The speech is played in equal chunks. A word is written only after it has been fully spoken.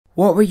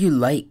What were you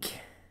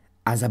like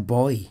as a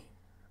boy?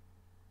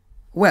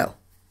 Well,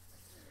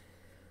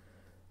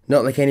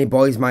 not like any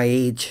boys my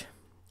age,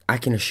 I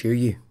can assure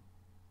you.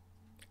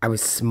 I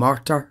was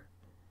smarter.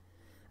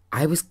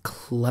 I was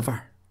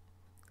clever.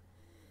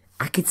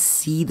 I could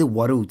see the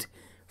world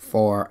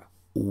for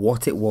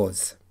what it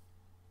was.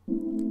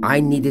 I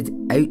needed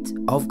out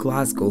of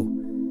Glasgow,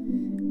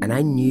 and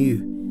I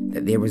knew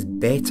that there was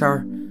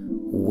better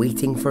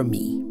waiting for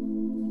me.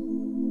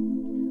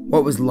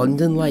 What was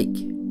London like?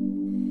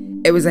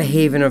 It was a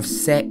haven of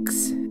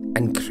sex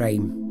and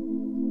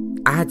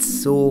crime. I had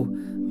so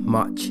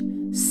much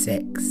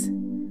sex.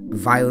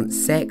 Violent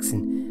sex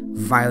and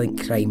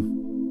violent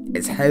crime.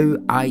 It's how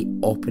I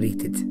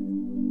operated.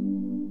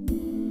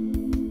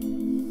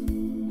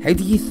 How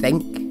do you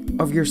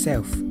think of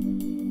yourself?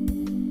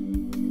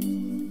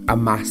 A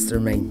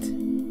mastermind.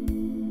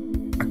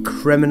 A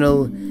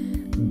criminal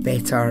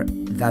better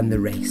than the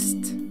rest.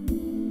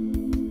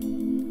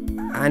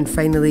 And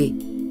finally,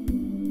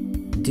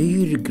 do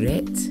you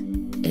regret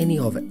any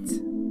of it?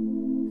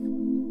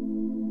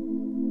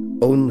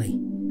 Only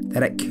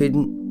that it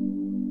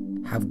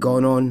couldn't have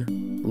gone on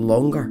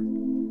longer.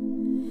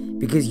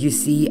 Because you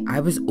see, I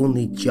was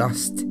only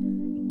just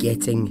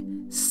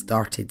getting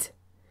started.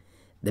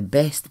 The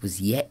best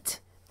was yet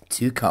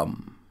to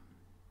come.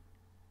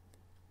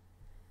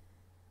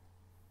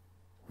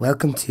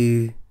 Welcome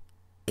to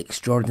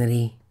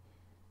Extraordinary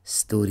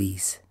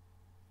Stories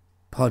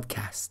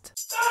Podcast.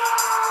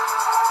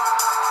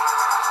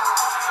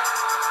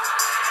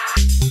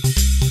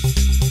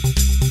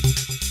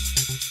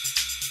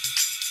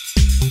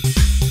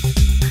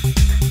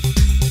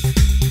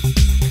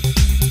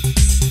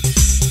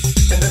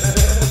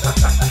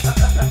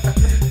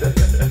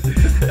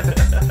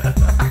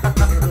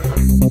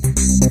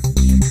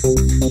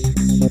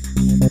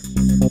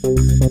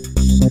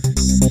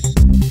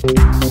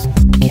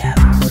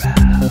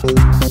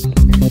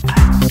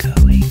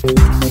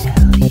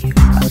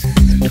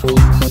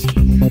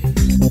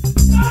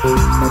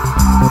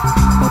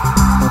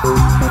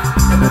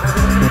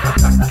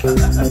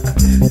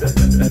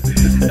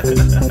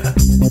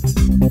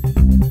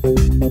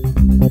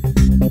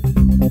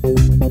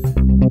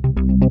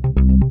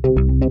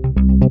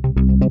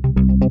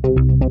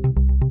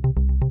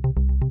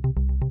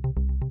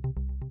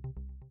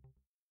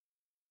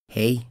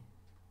 Hey,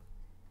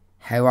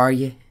 how are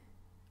you?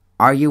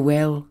 Are you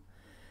well?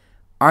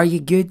 Are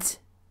you good?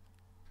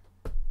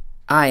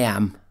 I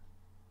am.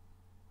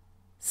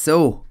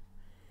 So,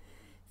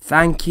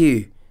 thank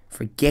you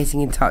for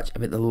getting in touch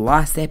about the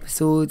last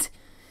episode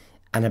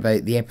and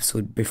about the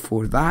episode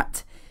before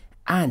that.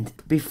 And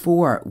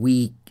before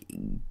we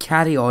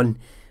carry on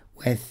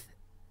with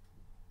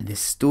the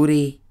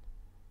story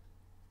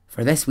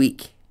for this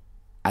week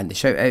and the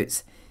shout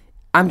outs,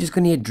 I'm just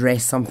going to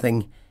address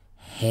something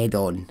head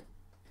on.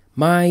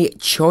 My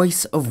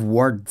choice of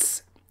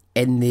words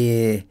in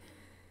the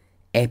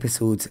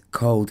episode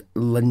called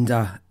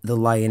Linda the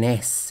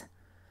Lioness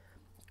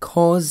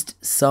caused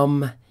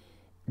some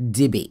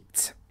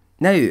debate.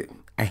 Now,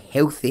 a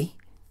healthy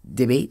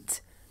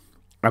debate,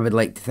 I would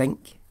like to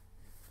think.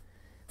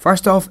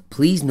 First off,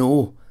 please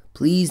know,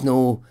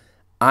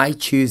 I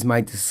choose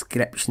my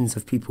descriptions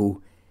of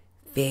people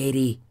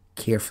very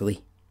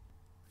carefully.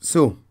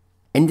 So,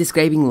 in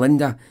describing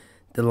Linda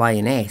the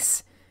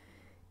Lioness,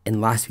 in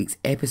last week's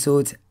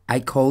episode, I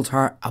called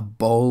her a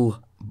ball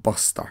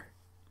buster.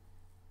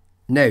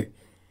 Now,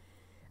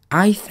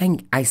 I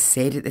think I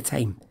said at the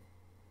time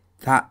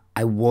that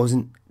I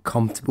wasn't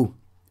comfortable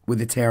with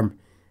the term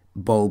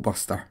ball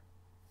buster.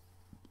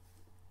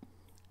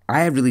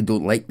 I really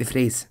don't like the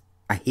phrase.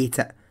 I hate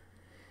it.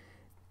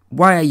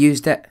 Why I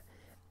used it,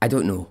 I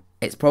don't know.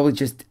 It's probably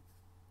just,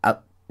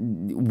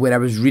 when I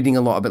was reading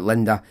a lot about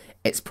Linda,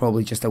 it's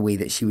probably just a way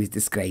that she was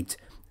described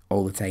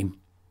all the time.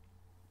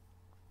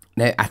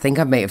 Now, I think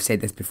I might have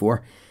said this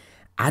before.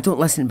 I don't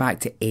listen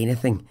back to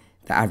anything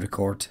that I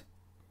record.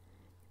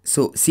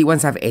 So, see,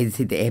 once I've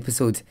edited the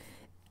episode,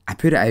 I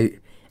put it out,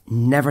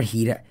 never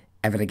hear it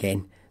ever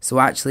again. So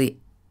actually,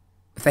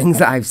 things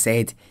that I've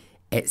said,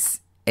 it's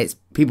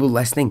people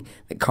listening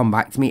that come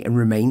back to me and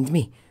remind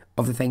me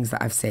of the things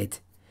that I've said.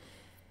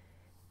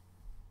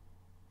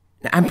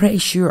 Now, I'm pretty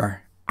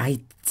sure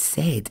I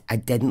said I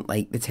didn't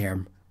like the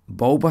term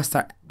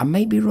ballbuster. I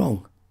might be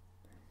wrong.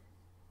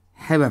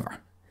 However,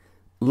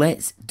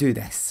 let's do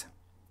this.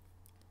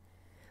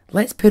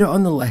 Let's put it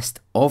on the list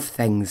of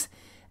things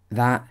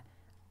that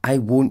I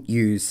won't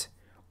use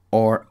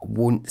or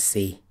won't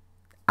say.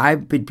 I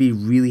would be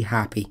really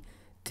happy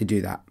to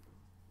do that.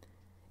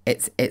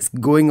 It's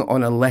going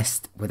on a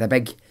list with a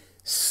big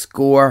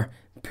score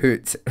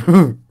put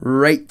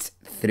right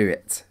through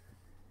it.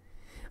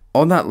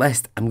 On that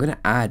list, I'm going to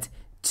add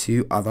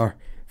 2 other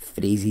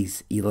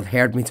phrases. You'll have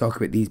heard me talk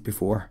about these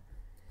before.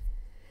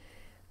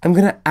 I'm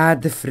going to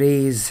add the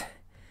phrase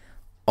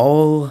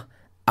all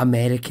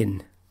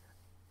American.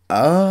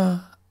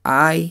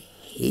 I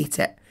hate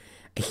it.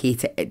 I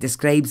hate it. It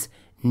describes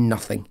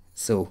nothing.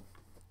 So,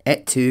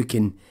 it too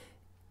can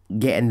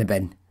get in the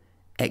bin.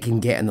 It can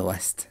get in the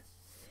list.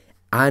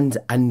 And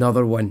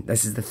another one.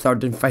 This is the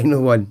third and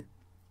final one.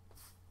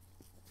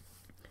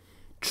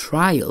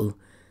 Trial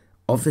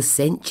of the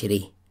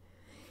century.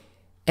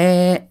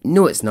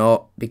 No it's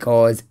not,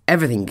 because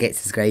everything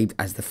gets described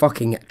as the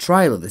fucking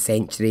trial of the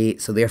century,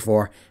 so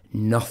therefore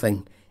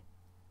nothing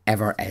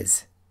ever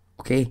is.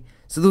 Okay?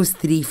 So those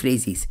three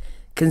phrases,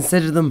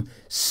 consider them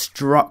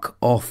struck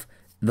off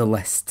the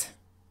list.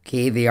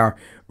 Okay? They are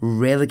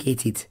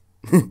relegated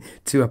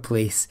to a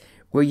place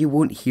where you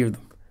won't hear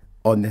them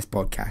on this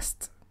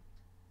podcast.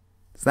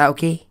 Is that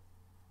okay?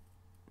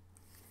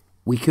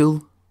 We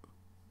cool?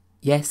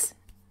 Yes?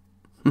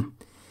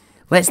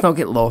 Let's not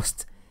get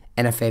lost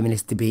in a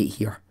feminist debate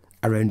here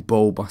around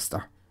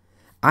Ballbuster.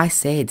 I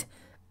said,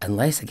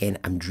 unless again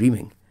I'm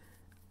dreaming.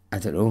 I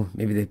don't know,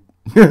 maybe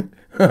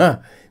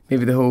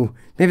maybe the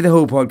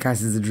whole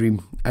podcast is a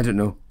dream. I don't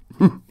know.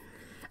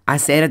 I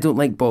said I don't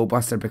like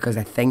Ballbuster because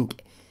I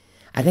think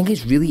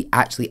it's really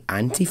actually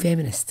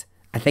anti-feminist.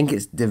 I think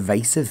it's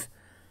divisive.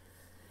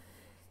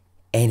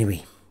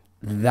 Anyway,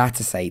 that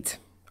aside,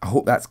 I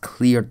hope that's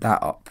cleared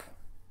that up.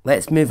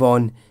 Let's move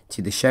on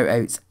to the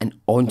shout-outs and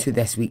on to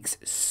this week's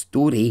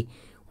story,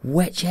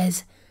 which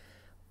is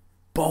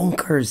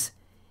bonkers.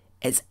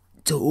 It's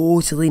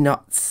totally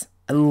nuts.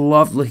 I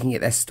love looking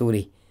at this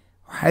story.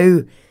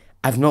 How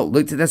I've not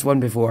looked at this one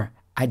before,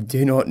 I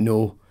do not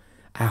know.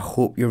 I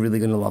hope you're really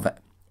going to love it.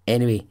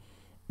 Anyway,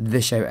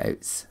 the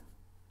shout-outs.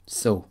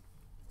 So,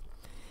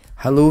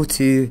 hello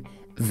to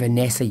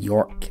Vanessa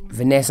York.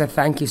 Vanessa,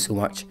 thank you so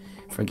much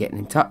for getting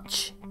in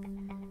touch.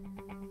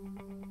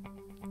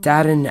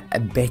 Darren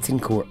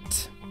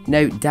Betancourt.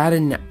 Now,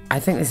 Darren, I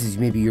think this is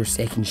maybe your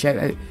second shout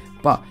out,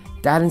 but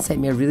Darren sent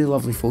me a really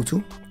lovely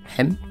photo,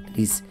 him and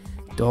his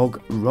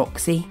dog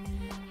Roxy,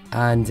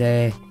 and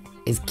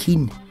is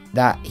keen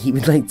that he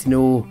would like to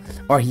know,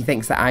 or he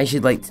thinks that I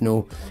should like to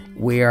know,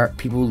 where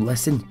people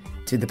listen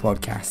to the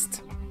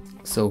podcast.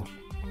 So,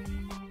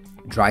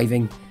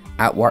 driving,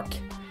 at work,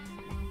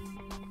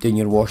 doing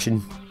your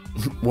washing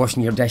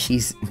your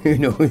dishes, who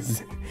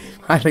knows?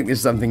 I think there's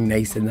something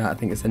nice in that. I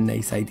think it's a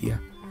nice idea.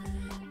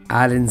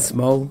 Aaron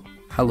Small,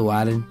 hello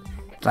Aaron,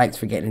 thanks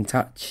for getting in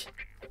touch.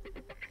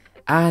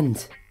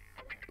 And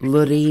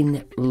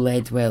Lorraine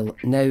Ledwell.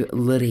 Now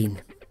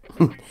Lorraine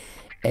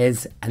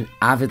is an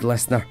avid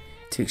listener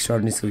to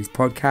Extraordinary Stories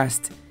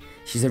podcast.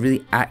 She's a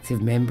really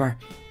active member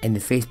in the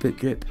Facebook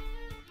group.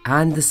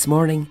 And this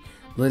morning,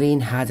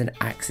 Lorraine had an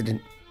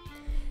accident.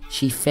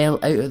 She fell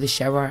out of the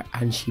shower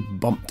and she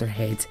bumped her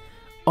head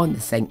on the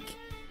sink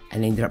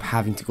and ended up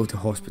having to go to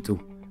hospital.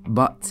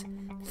 But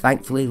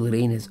thankfully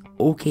Lorraine is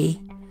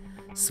okay.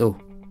 So,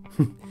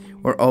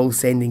 we're all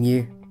sending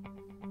you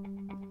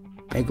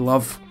big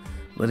love,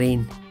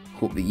 Lorraine.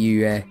 Hope that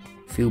you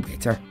feel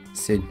better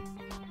soon.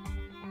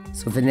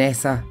 So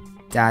Vanessa,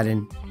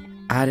 Darren,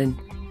 Aaron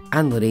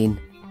and Lorraine,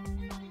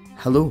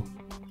 hello.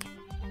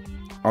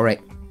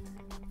 Alright,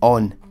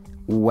 on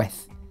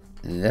with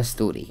the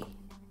story.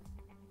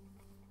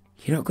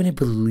 You're not going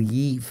to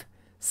believe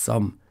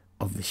some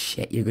of the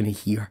shit you're going to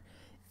hear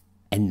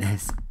in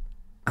this.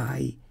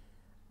 I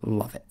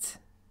love it.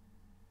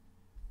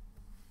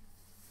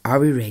 Are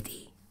we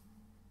ready?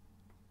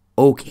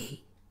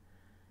 Okay.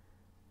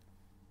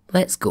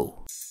 Let's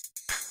go.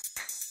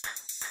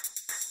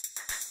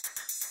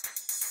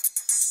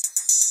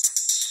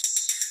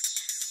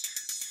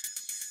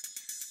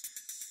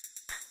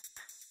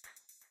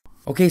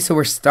 Okay, so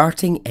we're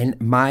starting in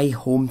my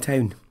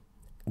hometown,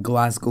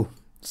 Glasgow,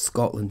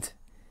 Scotland.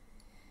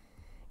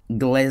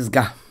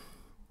 Glasgow,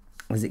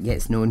 as it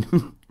gets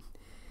known.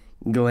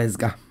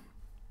 Glasgow.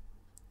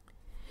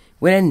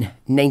 We're in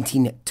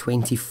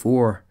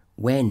 1924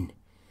 when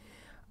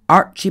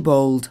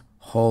Archibald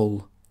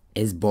Hall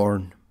is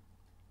born.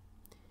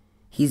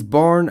 He's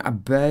born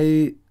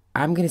about,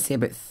 I'm going to say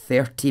about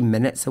 30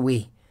 minutes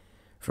away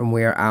from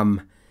where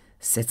I'm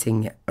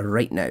sitting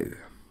right now.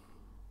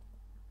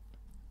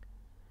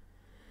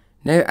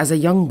 Now, as a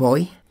young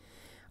boy,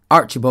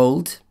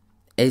 Archibald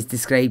is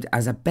described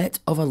as a bit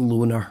of a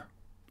loner.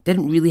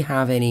 Didn't really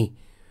have any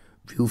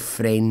real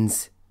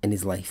friends in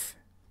his life.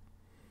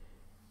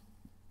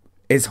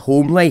 His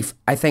home life,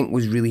 I think,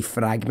 was really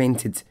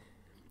fragmented.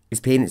 His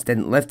parents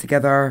didn't live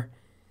together.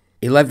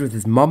 He lived with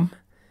his mum,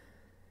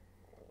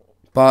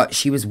 but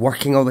she was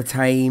working all the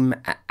time.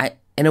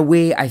 In a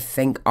way, I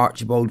think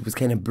Archibald was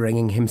kind of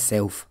bringing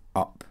himself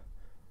up.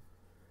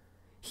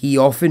 He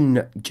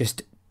often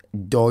just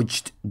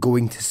dodged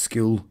going to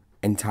school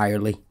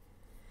entirely.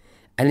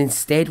 And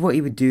instead what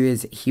he would do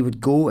is he would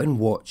go and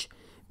watch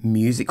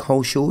music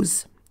hall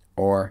shows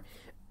or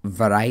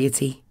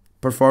variety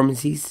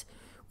performances,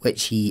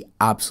 which he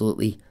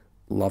absolutely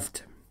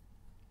loved.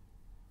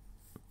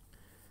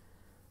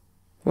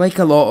 Like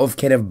a lot of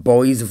kind of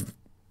boys of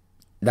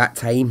that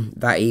time,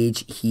 that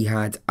age, he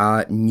had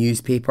a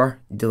newspaper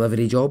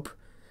delivery job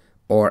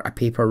or a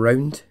paper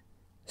round.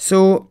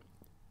 So,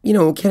 you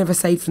know, kind of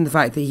aside from the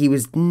fact that he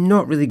was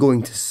not really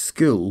going to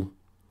school,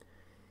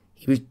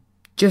 he was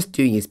just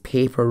doing his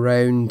paper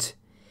round.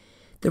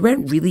 There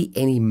weren't really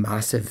any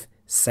massive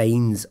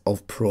signs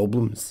of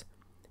problems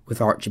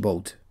with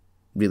Archibald,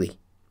 really.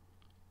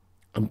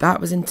 And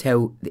that was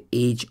until the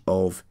age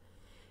of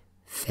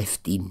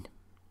 15.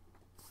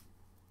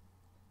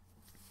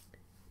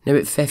 Now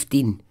at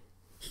 15,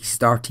 he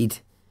started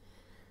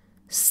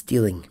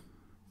stealing.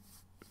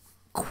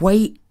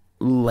 Quite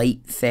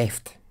light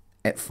theft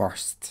at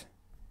first.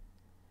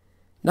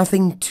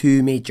 Nothing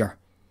too major.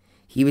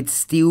 He would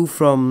steal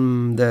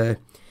from the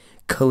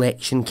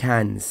collection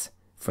cans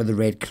for the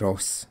Red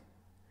Cross.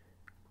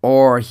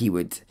 Or he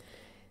would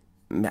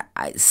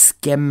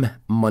skim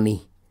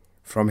money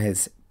from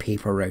his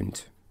paper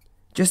round.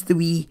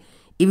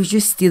 He was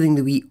just stealing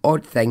the wee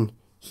odd thing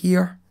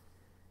here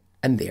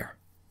and there.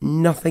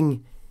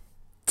 Nothing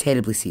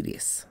terribly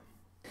serious.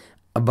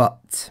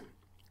 But,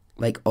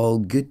 like all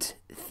good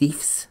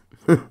thieves,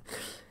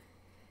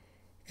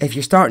 if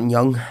you're starting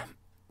young,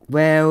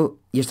 well,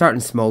 you're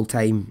starting small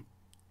time,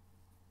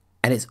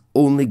 and it's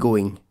only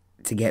going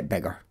to get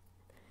bigger.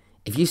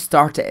 If you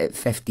start it at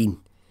 15,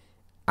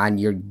 and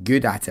you're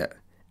good at it,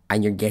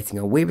 and you're getting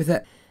away with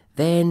it,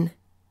 then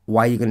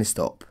why are you going to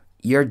stop?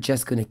 You're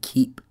just going to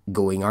keep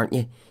going, aren't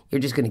you? You're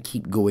just going to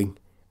keep going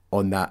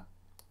on that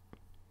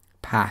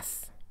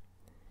path.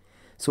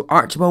 So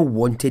Archibald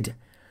wanted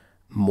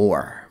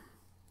more.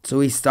 So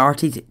he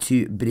started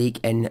to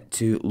break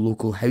into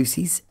local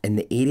houses in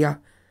the area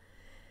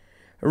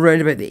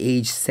around about the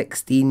age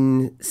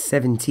 16,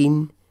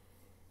 17,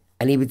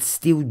 and he would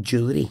steal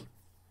jewellery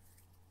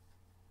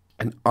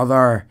and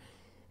other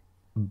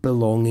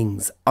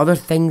belongings, other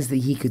things that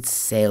he could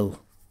sell.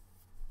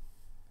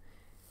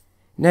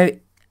 Now,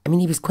 I mean,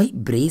 he was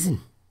quite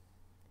brazen.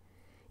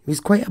 He was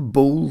quite a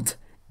bold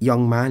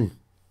young man.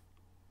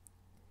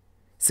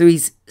 So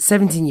he's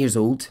 17 years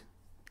old,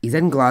 he's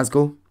in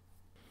Glasgow,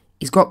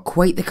 he's got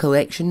quite the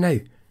collection now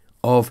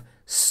of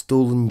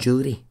stolen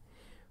jewellery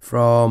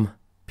from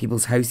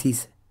people's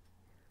houses.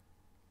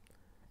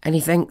 And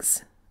he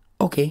thinks,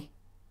 okay,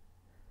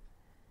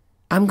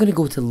 I'm going to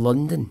go to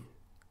London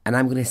and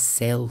I'm going to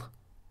sell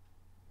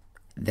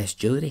this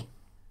jewellery.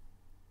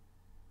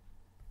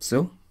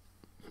 So,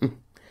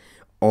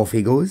 off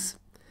he goes.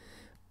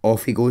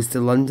 Off he goes to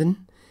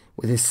London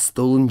with his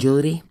stolen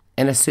jewellery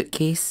in a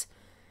suitcase.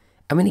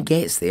 And when he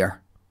gets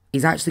there,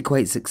 he's actually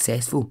quite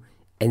successful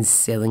in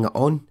selling it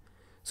on.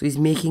 So he's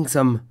making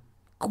some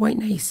quite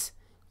nice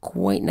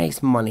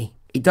money.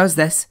 He does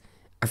this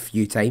a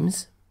few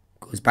times.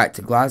 Goes back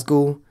to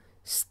Glasgow,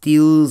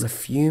 steals a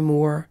few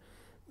more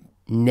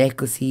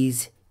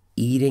necklaces,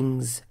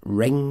 earrings,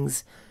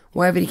 rings,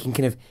 whatever he can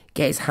kind of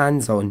get his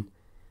hands on.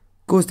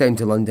 Goes down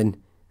to London,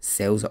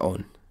 sells it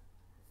on.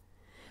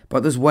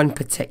 But there's one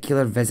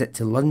particular visit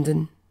to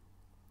London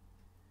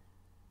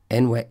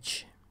in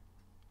which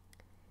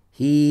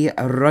he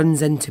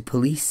runs into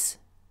police.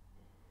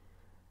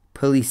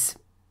 Police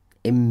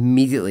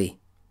immediately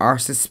are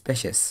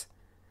suspicious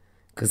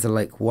because they're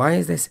like, why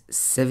has this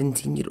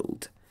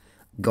 17-year-old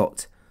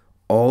got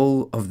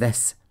all of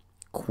this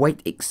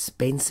quite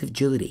expensive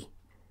jewellery?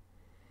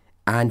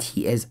 And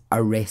he is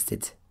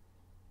arrested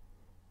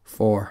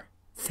for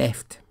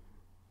theft.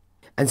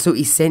 And so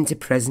he's sent to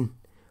prison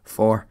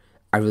for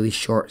a really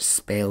short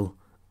spell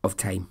of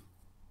time.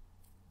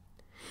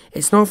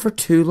 It's not for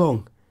too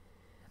long.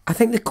 I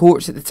think the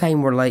courts at the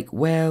time were like,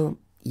 well,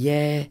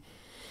 yeah,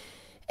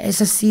 it's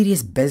a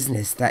serious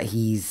business that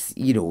he's,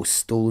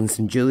 stolen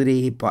some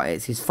jewellery, but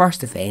it's his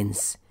first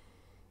offence.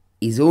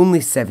 He's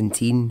only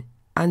 17,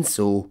 and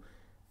so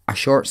a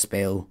short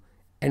spell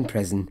in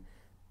prison,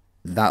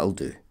 that'll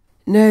do.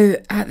 Now,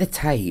 at the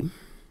time,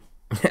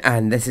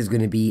 and this is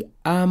going to be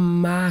a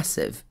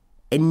massive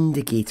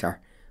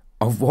indicator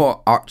of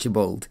what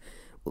Archibald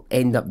will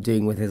end up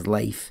doing with his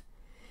life.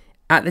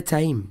 At the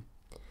time,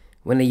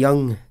 when a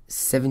young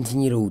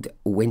 17-year-old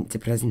went to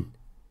prison,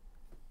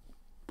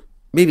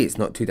 maybe it's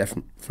not too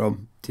different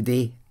from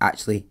today,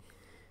 actually,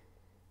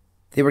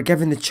 they were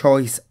given the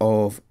choice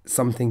of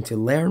something to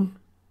learn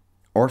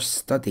or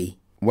study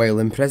while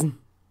in prison.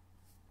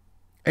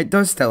 It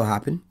does still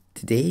happen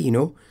today,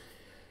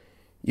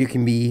 You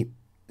can be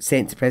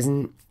sent to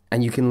prison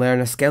and you can learn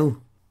a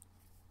skill.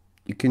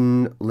 You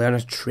can learn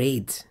a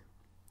trade.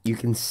 You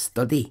can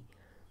study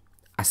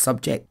a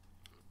subject.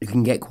 You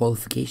can get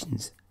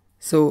qualifications.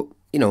 So,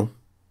 it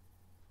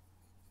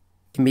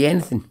can be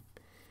anything.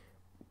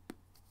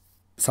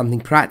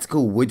 Something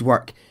practical,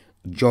 woodwork,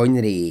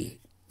 joinery,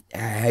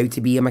 how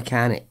to be a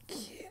mechanic.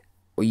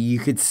 Or you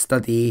could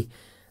study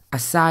a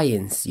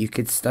science. You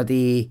could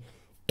study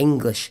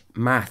English,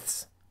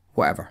 maths,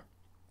 whatever.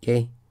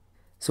 Okay?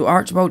 So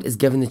Archibald is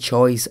given the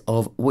choice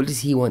of what does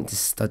he want to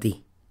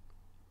study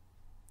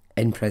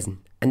in prison.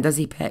 And does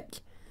he pick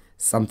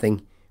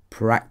something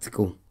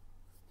practical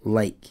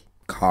like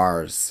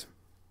cars,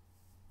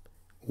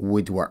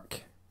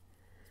 woodwork,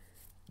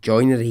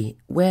 joinery?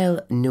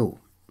 Well, no.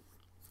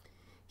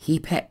 He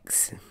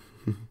picks,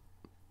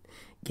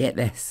 get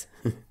this,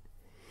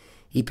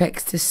 he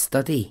picks to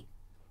study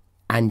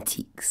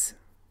antiques.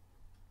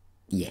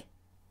 Yeah,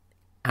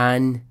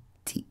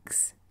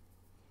 antiques.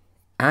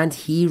 And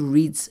he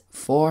reads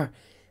for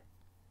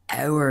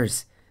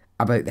hours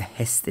about the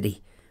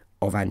history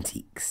of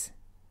antiques.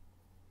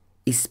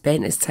 He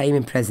spent his time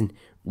in prison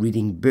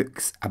reading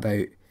books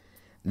about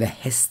the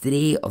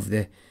history of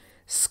the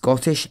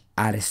Scottish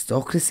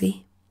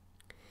aristocracy,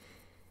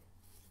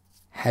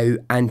 how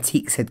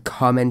antiques had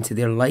come into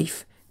their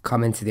life,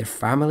 come into their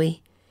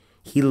family.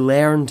 He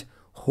learned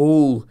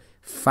whole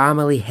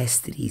family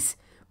histories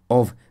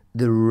of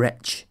the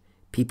rich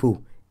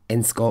people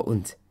in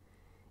Scotland.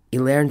 He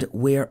learned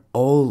where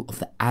all of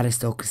the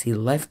aristocracy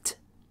lived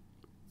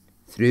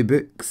through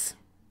books.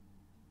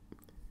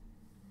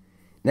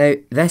 Now,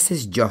 this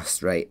is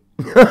just right.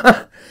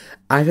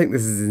 I think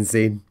this is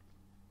insane.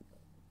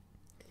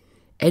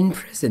 In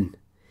prison,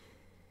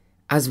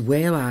 as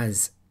well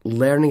as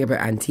learning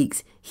about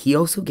antiques, he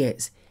also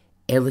gets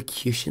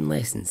elocution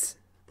lessons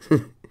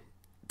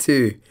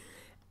to,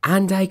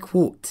 and I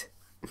quote,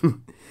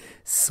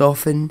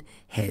 soften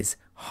his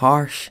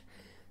harsh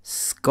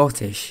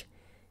Scottish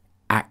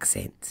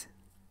accent.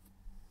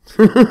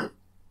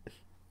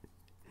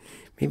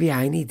 Maybe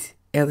I need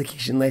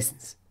elocution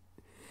lessons.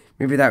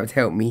 Maybe that would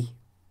help me.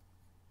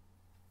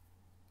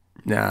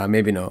 Nah,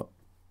 maybe not.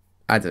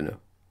 I don't know.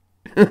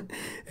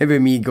 Maybe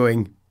me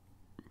going,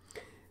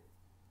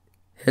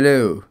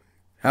 hello,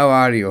 how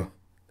are you?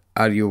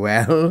 Are you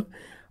well?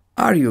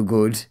 Are you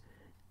good?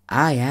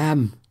 I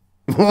am.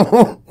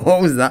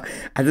 What was that?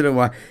 I don't know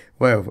why.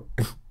 Well,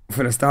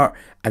 for a start,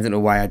 I don't know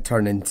why I'd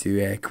turn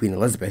into Queen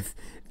Elizabeth.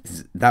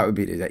 That would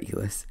be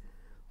ridiculous.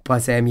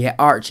 But yeah,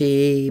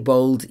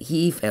 Archibald,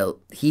 he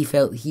felt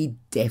he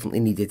definitely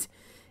needed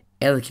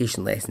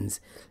elocution lessons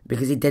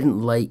because he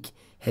didn't like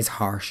his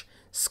harsh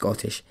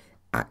Scottish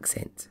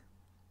accent.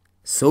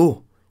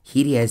 So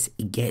here he is,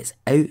 he gets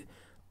out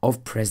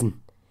of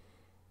prison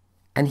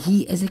and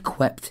he is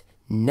equipped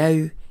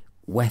now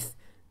with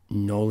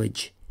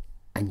knowledge.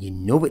 And you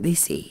know what they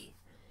say,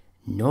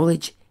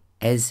 knowledge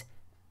is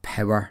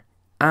power,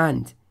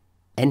 and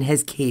in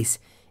his case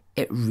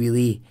it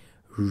really,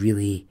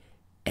 really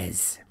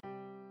is.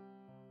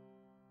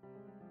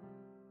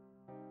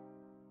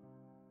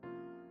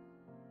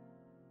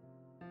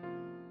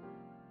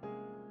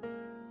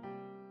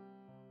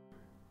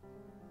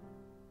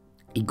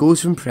 He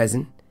goes from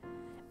prison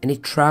and he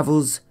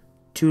travels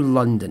to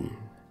London,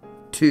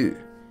 to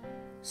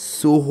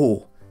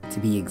Soho to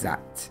be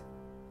exact.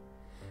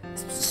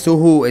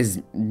 Soho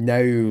is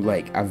now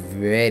like a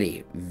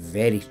very,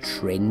 very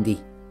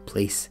trendy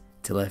place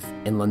to live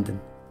in London.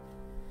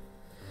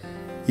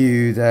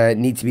 You'd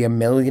need to be a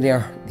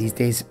millionaire these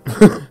days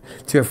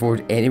to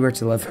afford anywhere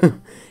to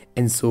live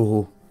in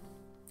Soho.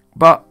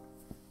 But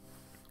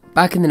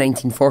back in the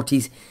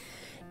 1940s,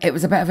 it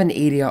was a bit of an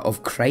area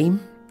of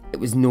crime. It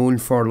was known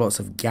for lots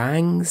of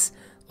gangs,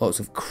 lots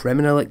of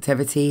criminal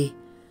activity.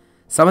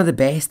 Some of the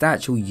best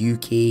actual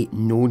UK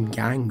known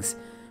gangs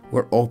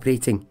were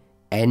operating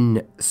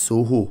in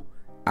Soho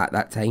at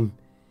that time.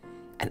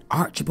 And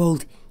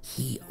Archibald,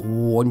 he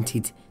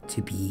wanted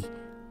to be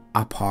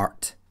a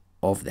part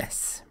of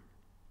this.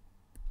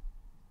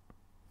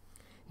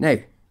 Now,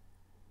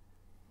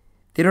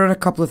 there are a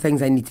couple of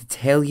things I need to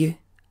tell you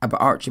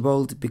about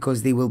Archibald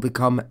because they will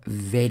become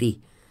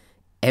very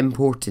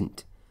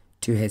important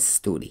to his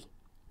story.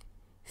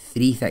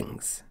 3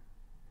 things.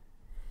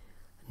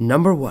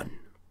 Number 1,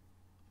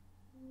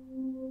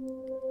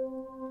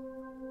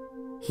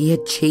 he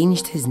had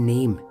changed his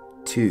name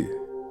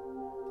to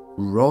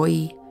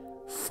Roy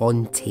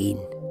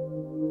Fontaine.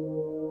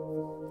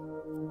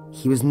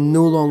 He was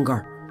no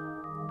longer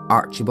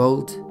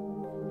Archibald,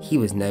 he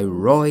was now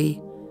Roy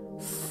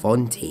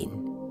Fontaine.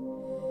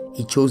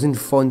 He'd chosen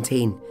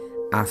Fontaine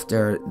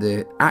after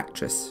the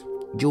actress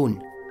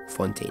Joan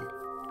Fontaine.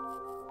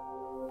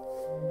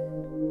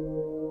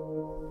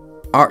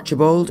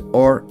 Archibald,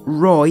 or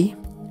Roy,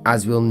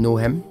 as we'll know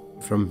him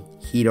from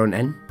here on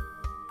in,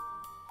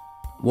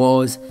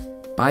 was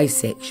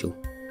bisexual,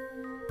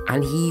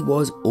 and he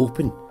was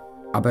open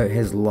about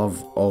his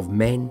love of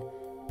men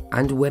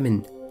and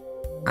women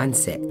and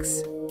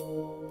sex.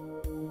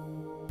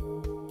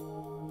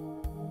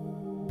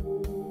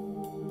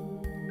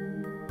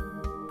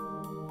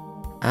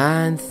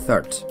 And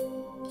third,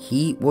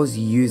 he was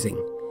using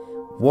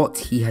what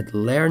he had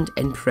learned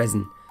in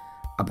prison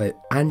about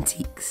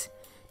antiques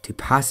to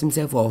pass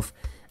himself off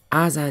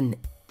as an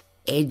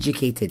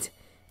educated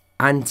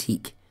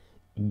antique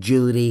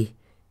jewellery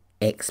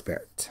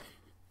expert.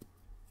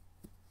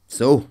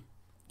 So,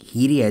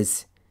 here he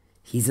is.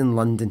 He's in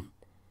London,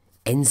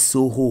 in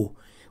Soho,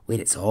 where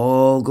it's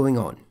all going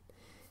on.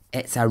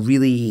 It's a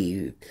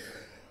really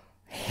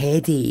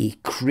heady,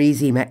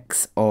 crazy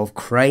mix of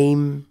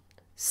crime,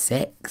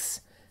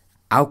 sex,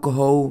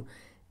 alcohol,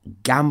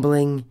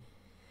 gambling,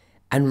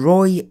 and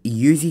Roy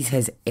uses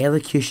his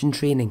elocution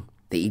training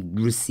that he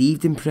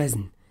received in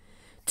prison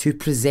to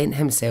present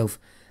himself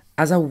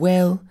as a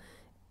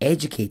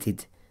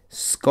well-educated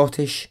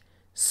Scottish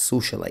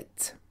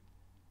socialite.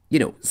 You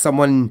know,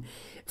 someone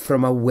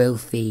from a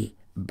wealthy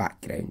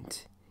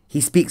background.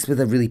 He speaks with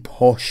a really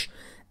posh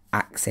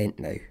accent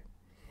now,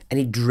 and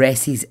he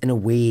dresses in a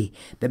way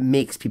that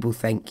makes people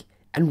think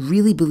and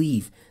really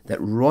believe that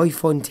Roy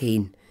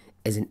Fontaine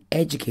is an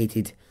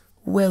educated,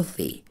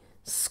 wealthy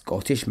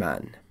Scottish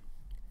man.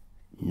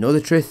 Not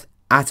the truth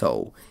at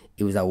all.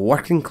 He was a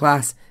working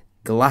class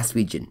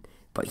Glaswegian,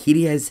 but here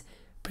he is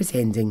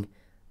pretending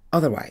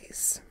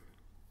otherwise.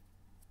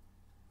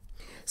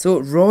 So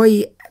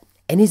Roy,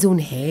 in his own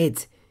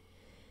head,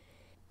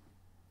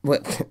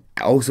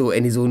 also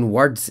in his own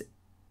words,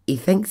 he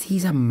thinks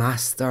he's a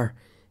master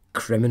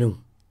criminal.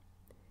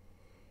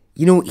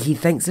 You know, he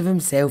thinks of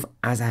himself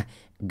as a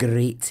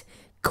great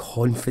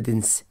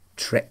confidence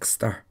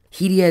trickster.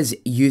 Here he is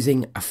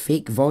using a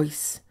fake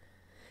voice,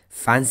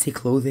 fancy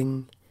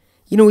clothing.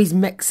 You know, he's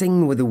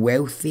mixing with the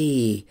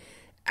wealthy,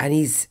 and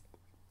he's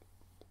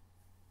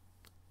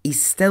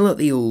still at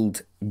the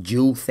old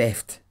jewel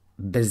theft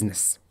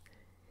business.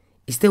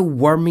 He's still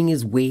worming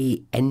his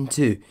way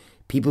into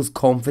people's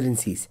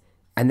confidences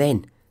and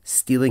then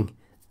stealing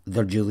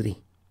their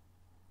jewellery.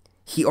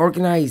 He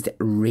organised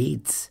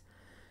raids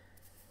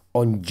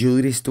on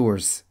jewellery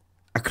stores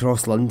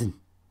across London,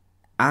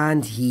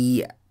 and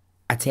he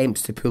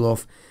attempts to pull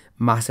off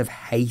massive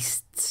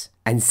heists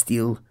and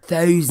steal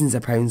thousands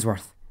of pounds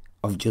worth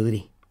of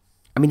jewellery.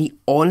 I mean, he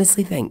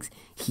honestly thinks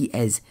he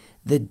is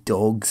the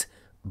dog's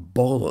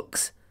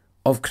bollocks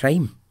of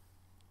crime.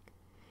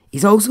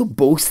 He's also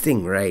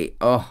boasting, right?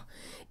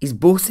 He's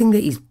boasting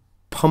that he's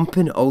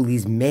pumping all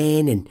these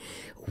men and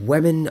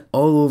women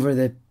all over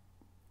the...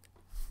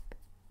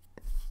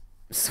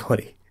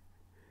 Sorry.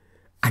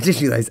 I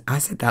just realised I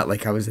said that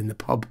like I was in the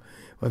pub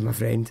with my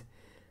friend.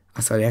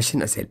 Sorry, I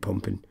shouldn't have said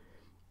pumping.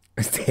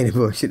 It's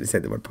terrible, I shouldn't have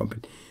said the word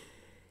pumping.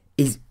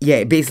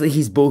 Basically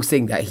he's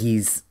boasting that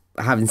he's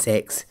having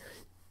sex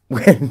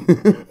with,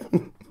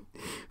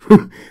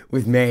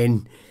 with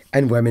men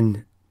and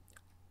women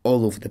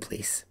all over the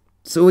place.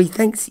 So he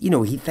thinks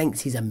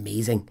he's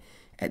amazing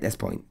at this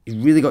point. He's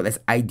really got this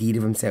idea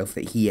of himself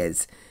that he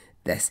is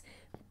this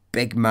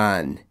big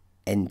man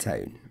in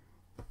town.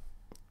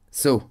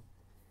 So,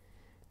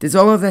 does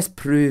all of this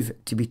prove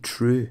to be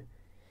true?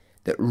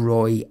 That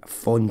Roy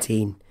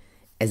Fontaine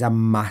is a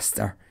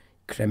master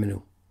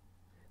criminal?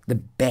 The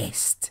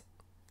best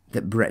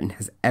that Britain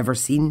has ever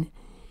seen?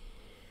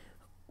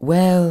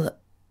 Well,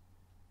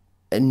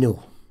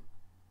 no.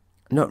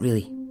 Not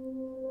really.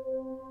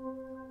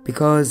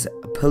 Because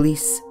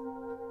police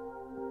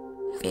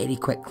very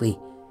quickly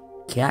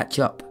catch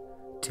up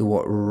to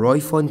what Roy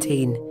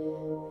Fontaine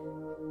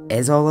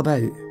is all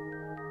about.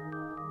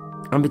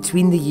 And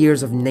between the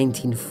years of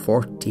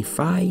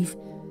 1945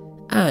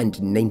 and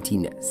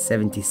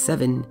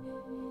 1977,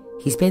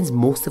 he spends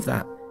most of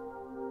that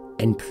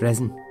in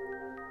prison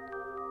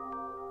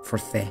for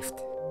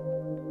theft.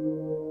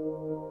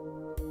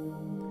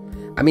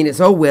 I mean, it's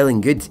all well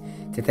and good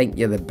to think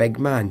you're the big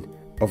man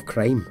of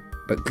crime,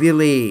 but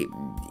clearly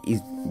he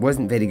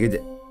wasn't very good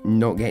at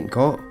not getting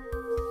caught.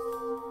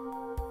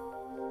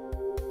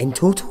 In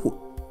total,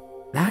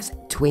 that's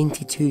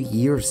 22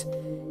 years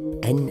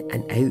in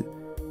and out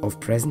of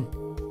prison.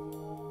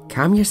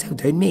 Calm yourself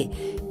down, mate.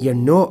 You're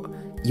not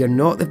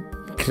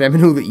the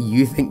criminal that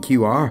you think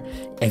you are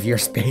if you're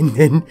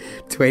spending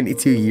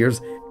 22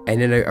 years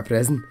in and out of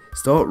prison.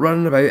 Stop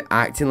running about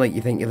acting like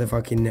you think you're the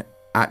fucking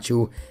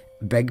actual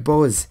big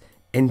boss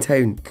in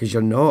town, because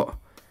you're not.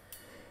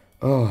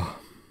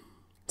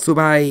 So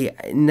by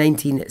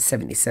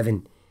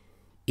 1977,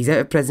 he's out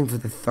of prison for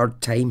the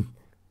third time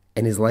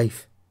in his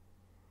life.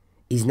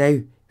 He's now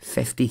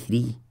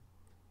 53.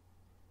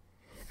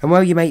 And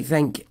while you might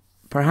think,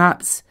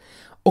 perhaps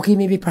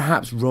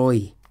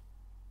Roy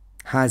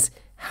has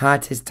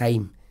had his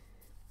time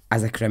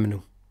as a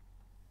criminal.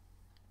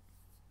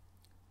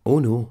 Oh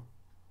no.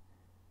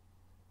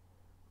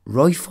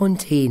 Roy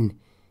Fontaine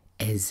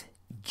is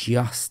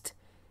just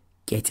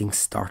getting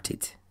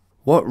started.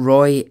 What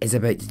Roy is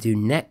about to do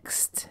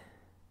next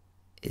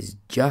is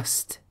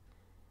just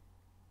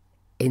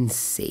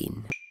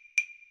insane.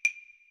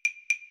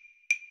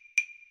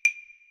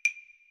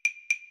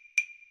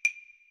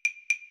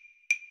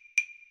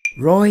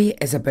 Roy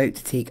is about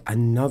to take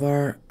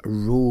another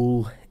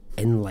role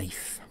in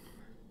life.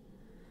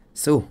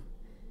 So,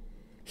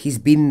 he's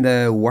been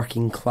the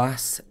working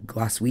class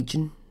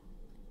Glaswegian.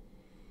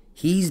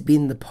 He's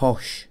been the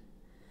posh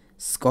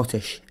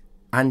Scottish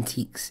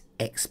antiques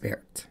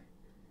expert.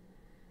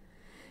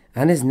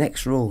 And his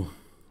next role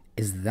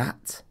is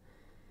that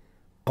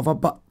of a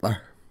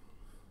butler.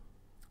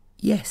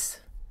 Yes,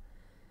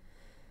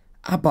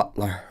 a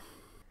butler.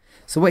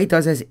 So what he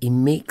does is he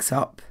makes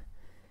up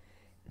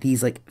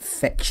these like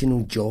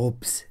fictional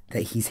jobs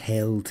that he's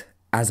held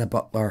as a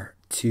butler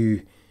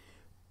to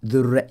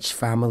the rich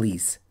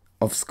families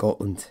of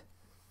Scotland.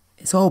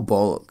 It's all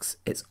bollocks.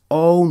 It's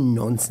all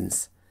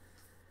nonsense.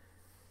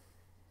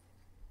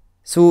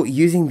 So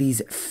using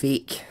these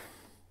fake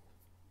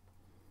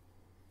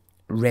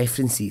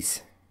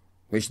references,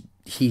 which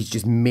he's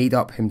just made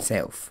up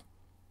himself,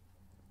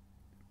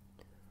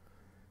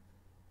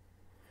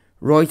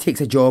 Roy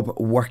takes a job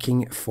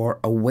working for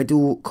a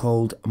widow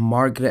called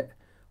Margaret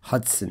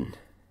Hudson.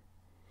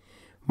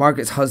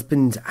 Margaret's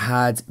husband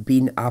had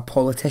been a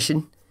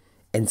politician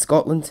in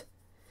Scotland,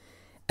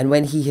 and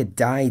when he had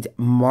died,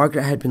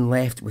 Margaret had been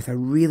left with a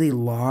really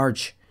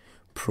large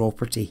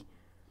property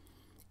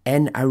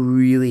in a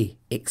really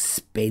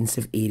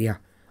expensive area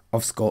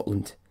of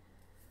Scotland,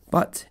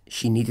 but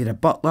she needed a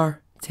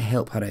butler to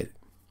help her out.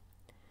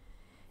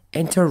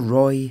 Enter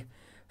Roy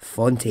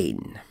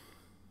Fontaine.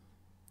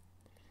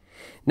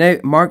 Now,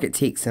 Margaret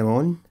takes him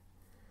on,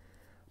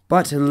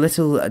 but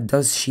little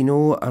does she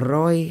know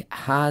Roy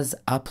has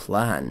a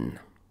plan.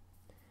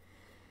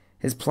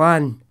 His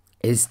plan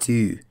is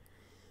to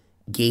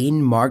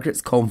gain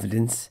Margaret's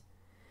confidence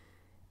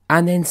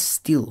and then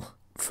steal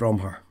from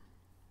her.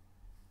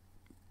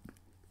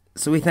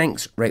 So he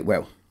thinks, right,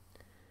 well,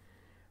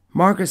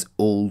 Margaret's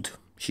old,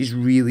 she's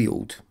really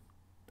old,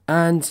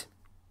 and,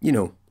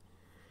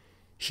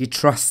 she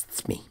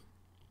trusts me.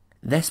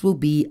 This will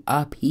be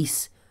a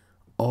piece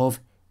of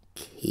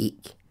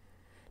cake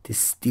to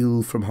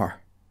steal from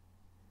her.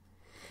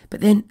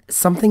 But then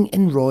something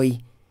in Roy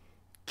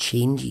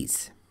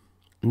changes.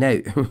 Now,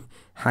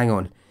 hang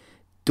on.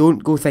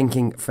 Don't go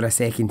thinking for a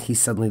second he's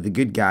suddenly the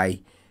good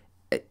guy.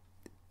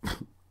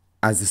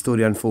 As the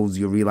story unfolds,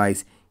 you'll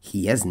realise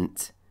he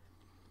isn't.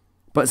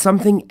 But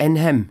something in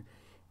him,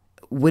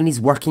 when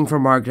he's working for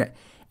Margaret,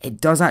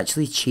 it does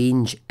actually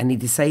change, and he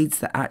decides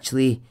that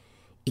actually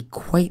he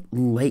quite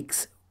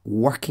likes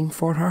working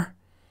for her,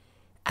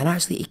 and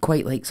actually he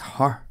quite likes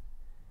her.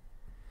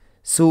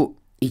 So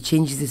he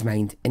changes his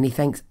mind and he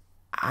thinks,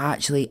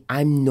 actually,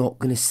 I'm not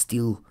going to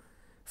steal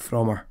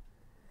from her.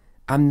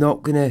 I'm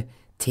not going to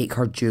take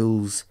her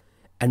jewels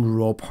and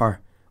rob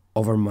her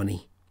of her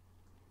money.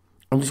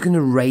 I'm just going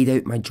to ride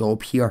out my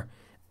job here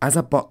as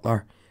a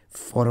butler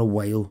for a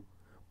while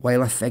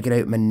I figure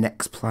out my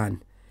next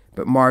plan.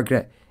 But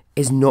Margaret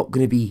is not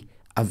going to be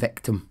a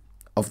victim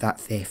of that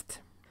theft.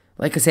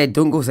 Like I said,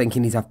 don't go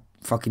thinking he's a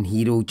fucking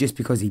hero just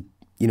because he,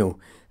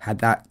 had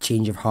that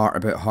change of heart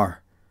about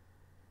her.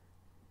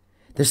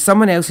 There's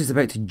someone else who's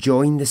about to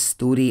join the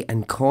story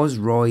and cause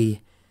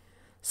Roy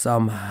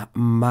some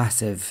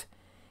massive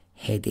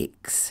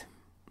headaches.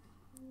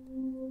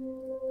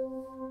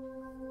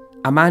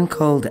 A man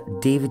called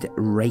David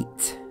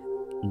Wright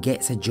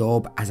gets a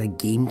job as a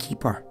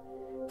gamekeeper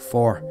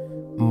for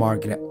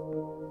Margaret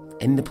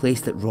in the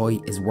place that Roy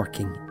is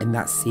working, in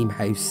that same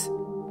house.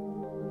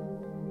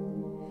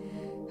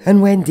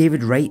 And when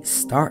David Wright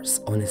starts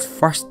on his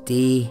first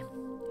day,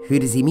 who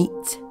does he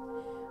meet?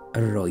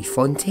 Roy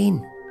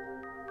Fontaine.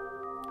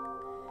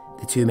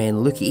 The two men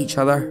look at each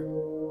other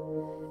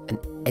and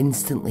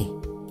instantly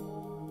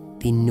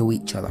they know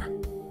each other.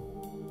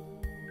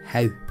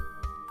 How?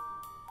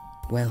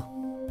 Well,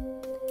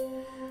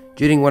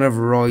 during one of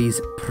Roy's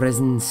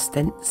prison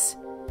stints,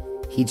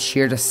 he'd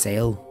shared a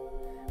cell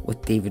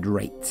with David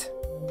Wright,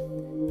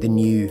 the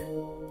new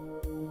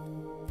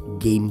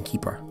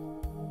gamekeeper.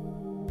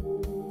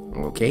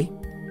 Okay?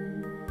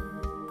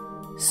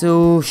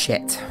 So,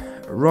 shit.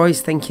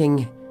 Roy's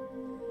thinking,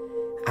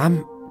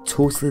 I'm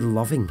totally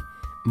loving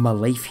my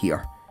life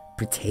here,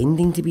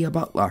 pretending to be a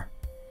butler,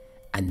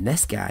 and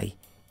this guy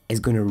is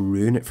going to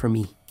ruin it for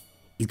me.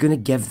 He's going to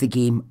give the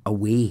game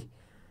away.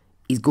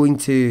 He's going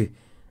to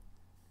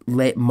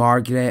let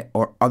Margaret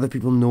or other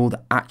people know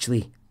that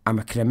actually I'm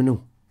a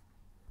criminal.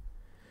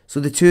 So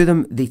the two of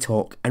them, they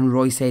talk, and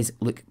Roy says,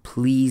 look,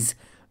 please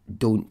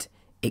don't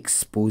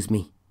expose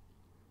me.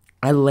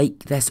 I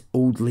like this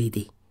old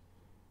lady.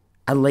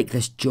 I like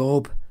this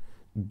job.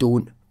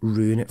 Don't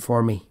ruin it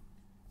for me.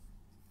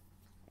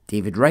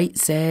 David Wright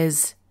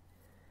says,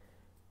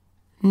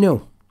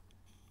 no.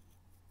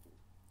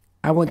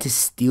 I want to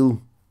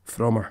steal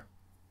from her.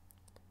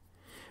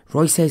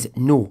 Roy says,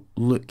 no,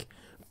 look,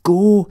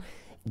 go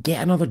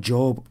get another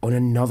job on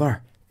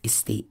another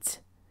estate,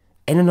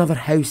 in another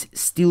house,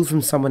 steal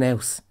from someone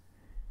else.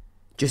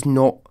 Just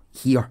not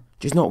here,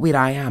 just not where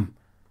I am.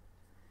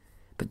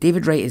 But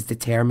David Wright is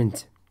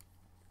determined.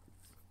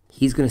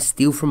 He's going to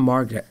steal from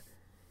Margaret.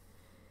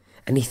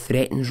 And he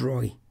threatens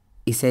Roy.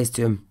 He says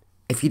to him,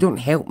 if you don't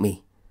help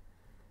me,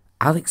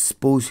 I'll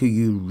expose who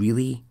you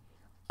really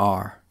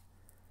are.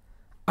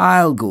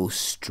 I'll go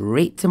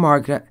straight to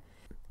Margaret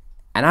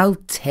and I'll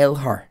tell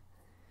her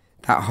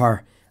that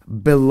her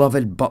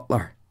beloved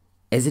butler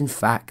is in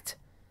fact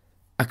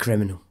a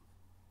criminal.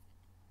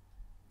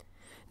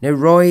 Now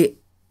Roy,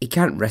 he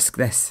can't risk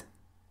this.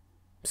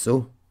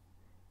 So,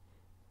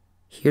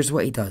 here's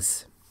what he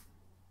does.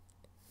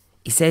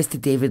 He says to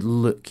David,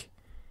 look,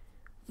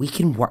 we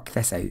can work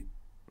this out.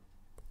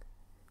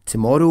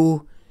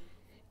 Tomorrow,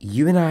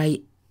 you and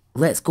I,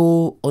 let's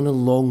go on a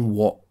long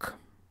walk.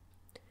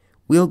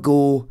 We'll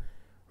go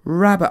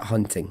rabbit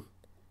hunting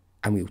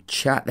and we'll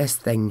chat this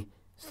thing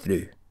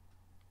through.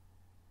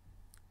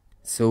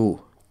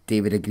 So,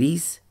 David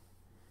agrees.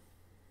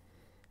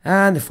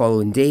 And the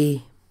following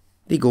day,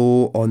 they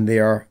go on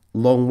their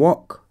long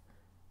walk,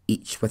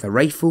 each with a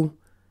rifle.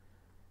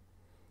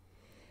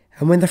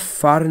 And when they're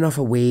far enough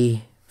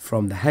away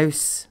from the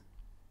house,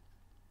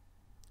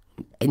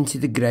 into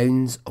the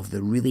grounds of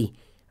the really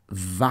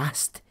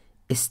vast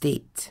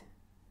estate,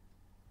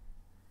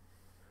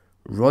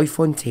 Roy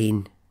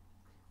Fontaine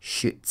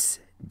shoots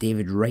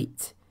David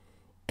Wright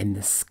in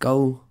the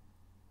skull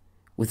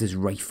with his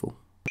rifle.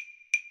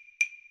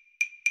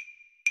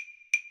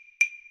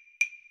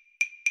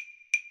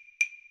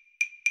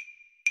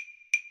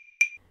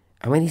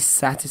 And when he's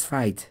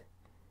satisfied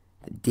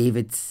that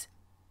David's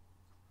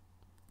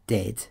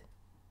dead,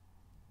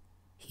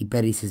 he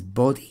buries his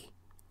body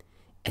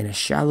in a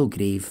shallow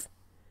grave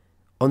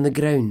on the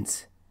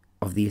grounds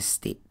of the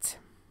estate.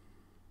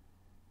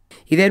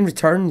 He then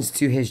returns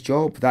to his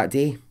job that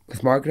day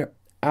with Margaret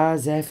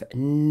as if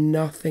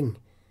nothing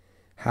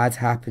had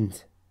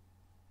happened.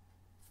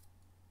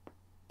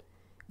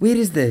 Where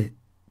is the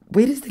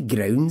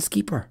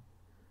groundskeeper?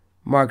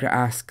 Margaret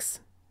asks.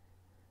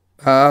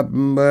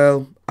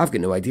 Well, I've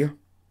got no idea,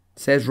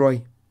 says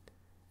Roy,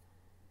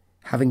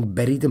 having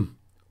buried him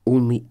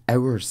only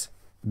hours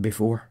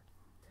before.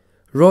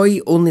 Roy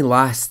only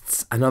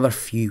lasts another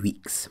few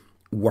weeks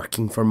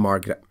working for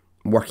Margaret,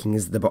 working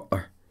as the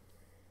butler.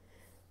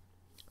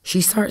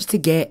 She starts to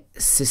get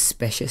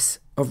suspicious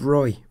of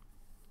Roy.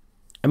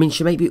 I mean,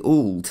 she might be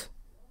old,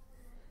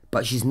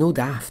 but she's no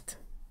daft.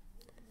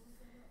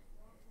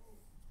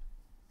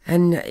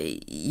 And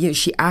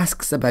she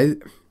asks about,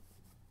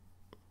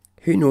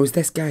 who knows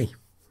this guy?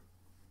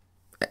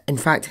 In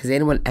fact, has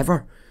anyone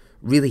ever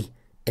really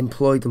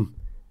employed him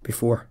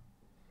before?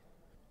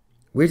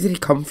 Where did he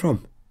come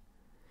from?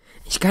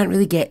 She can't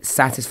really get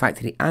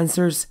satisfactory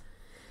answers,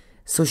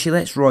 so she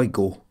lets Roy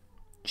go.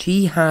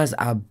 She has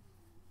a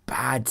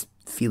bad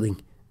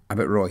feeling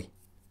about Roy.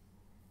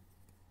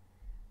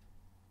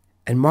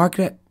 And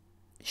Margaret,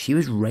 she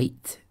was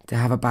right to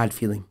have a bad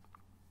feeling.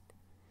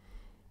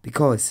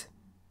 Because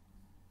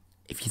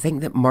if you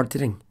think that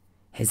murdering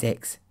his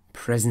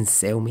ex-prison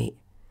cellmate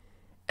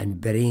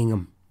and burying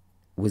him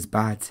was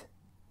bad,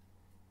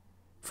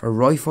 for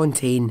Roy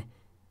Fontaine,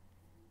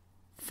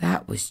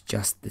 that was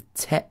just the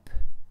tip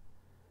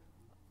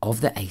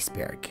of the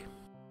iceberg.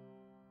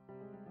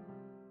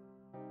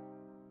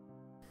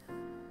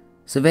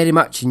 So very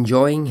much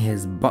enjoying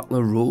his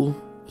butler role,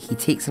 he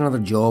takes another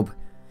job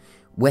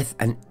with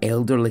an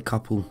elderly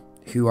couple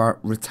who are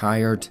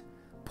retired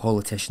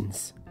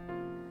politicians.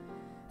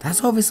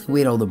 That's obviously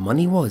where all the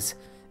money was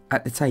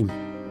at the time.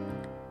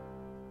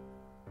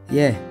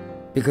 Yeah,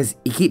 because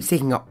he keeps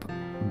taking up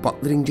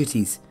butlering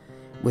duties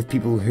with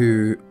people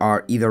who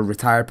are either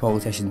retired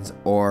politicians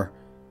or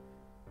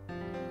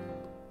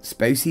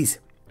spouses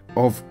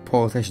of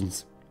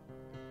politicians.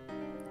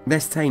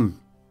 This time,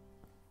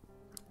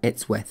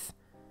 it's with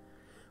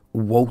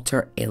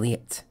Walter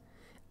Elliot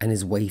and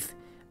his wife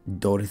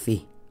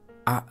Dorothy,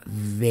 a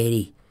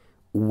very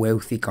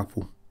wealthy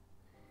couple.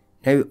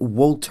 Now,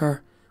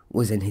 Walter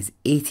was in his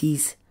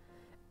 80s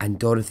and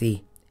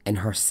Dorothy in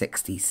her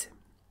 60s.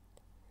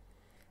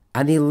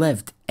 And they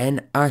lived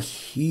in a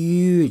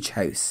huge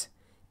house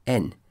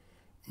in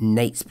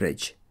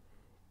Knightsbridge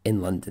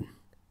in London.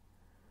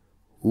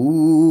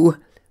 Ooh,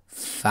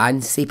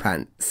 fancy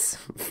pants.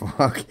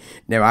 Fuck.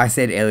 Now, I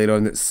said earlier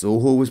on that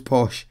Soho was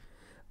posh.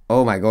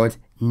 Oh my god,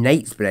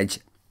 Knightsbridge.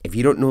 If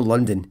you don't know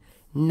London,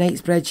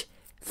 Knightsbridge,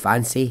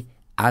 fancy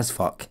as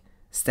fuck.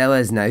 Still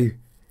is now.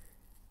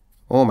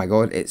 Oh my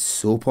god, it's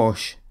so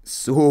posh.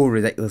 So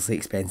ridiculously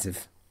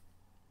expensive.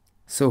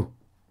 So,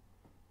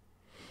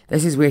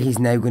 this is where he's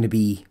now going to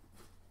be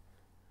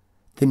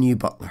the new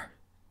butler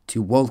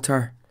to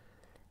Walter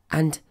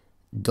and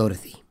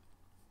Dorothy.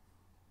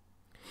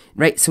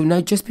 Right, so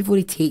now just before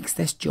he takes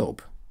this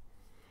job,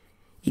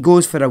 he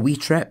goes for a wee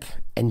trip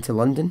into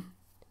London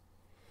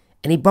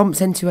and he bumps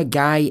into a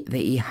guy that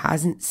he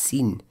hasn't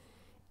seen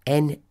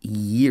in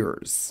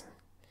years.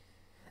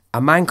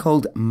 A man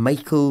called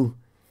Michael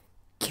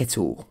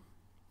Kittle.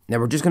 Now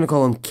we're just going to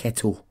call him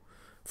Kittle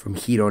from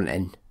here on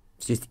in.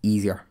 It's just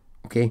easier,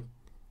 okay?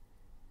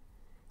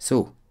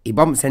 So, he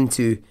bumps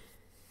into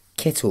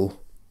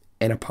Kittle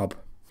in a pub.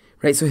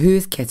 Right, so who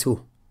is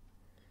Kittle?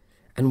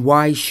 And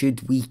why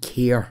should we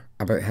care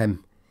about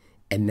him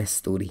in this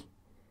story?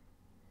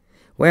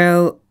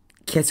 Well,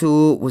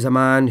 Kittle was a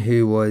man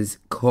who was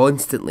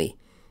constantly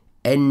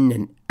in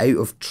and out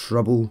of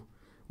trouble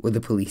with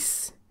the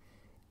police,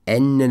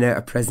 in and out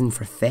of prison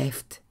for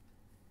theft.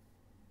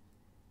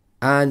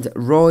 And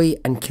Roy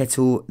and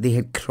Kittle, they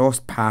had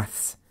crossed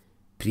paths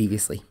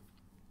previously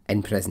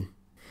in prison.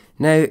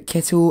 Now,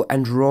 Kittle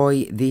and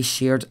Roy, they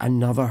shared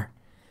another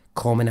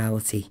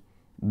commonality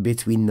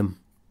between them.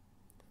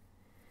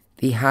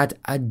 They had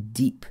a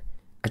deep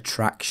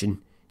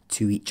attraction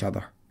to each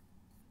other.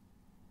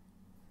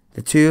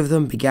 The two of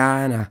them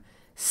began a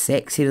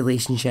sexy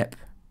relationship,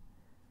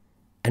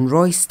 and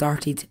Roy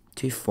started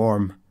to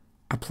form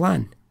a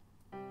plan.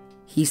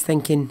 He's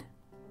thinking,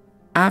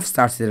 I've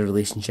started a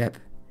relationship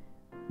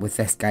with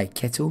this guy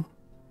Kittle.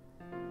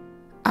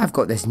 I've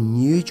got this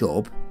new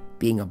job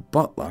being a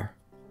butler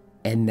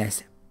in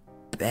this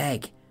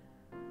big,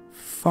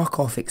 fuck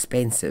off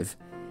expensive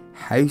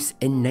house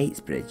in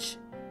Knightsbridge.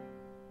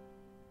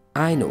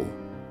 I know.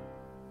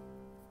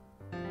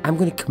 I'm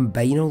going to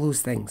combine all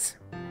those things.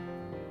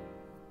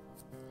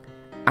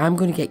 I'm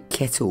going to get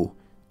Kittle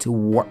to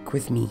work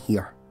with me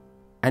here,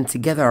 and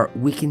together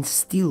we can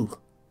steal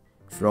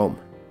from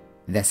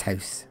this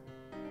house.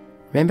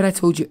 Remember I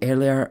told you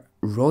earlier,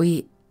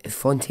 Roy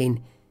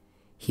Fontaine,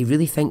 he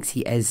really thinks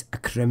he is a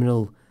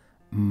criminal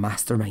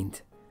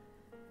mastermind.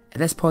 At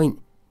this point,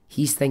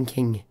 he's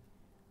thinking,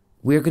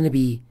 we're going to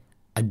be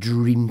a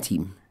dream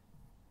team.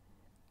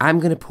 I'm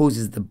going to pose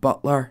as the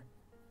butler,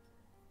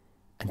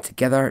 and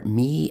together,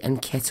 me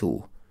and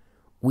Kettle,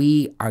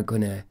 we are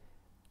going to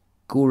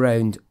go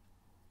around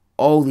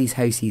all these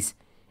houses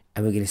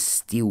and we're going to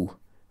steal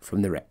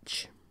from the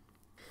rich.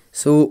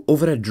 So,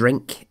 over a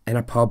drink in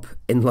a pub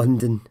in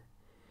London,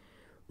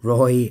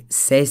 Roy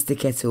says to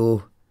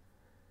Kettle,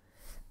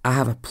 I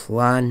have a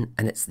plan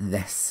and it's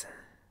this.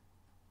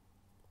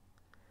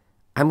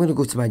 I'm going to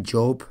go to my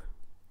job,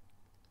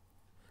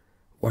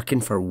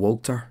 working for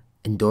Walter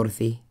and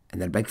Dorothy in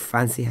their big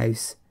fancy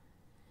house,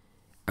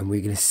 and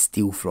we're going to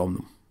steal from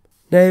them.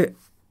 Now,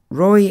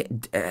 Roy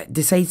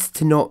decides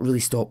to not really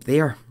stop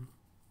there,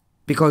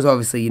 because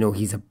obviously,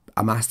 he's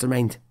a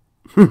mastermind.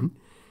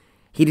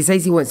 He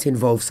decides he wants to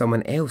involve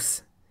someone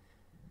else.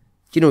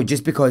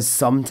 Just because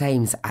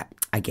sometimes,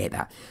 I get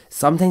that,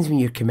 sometimes when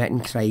you're committing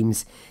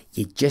crimes,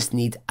 you just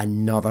need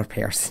another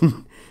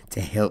person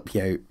to help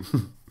you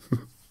out.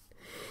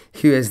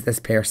 Who is this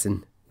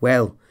person?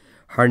 Well,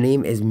 her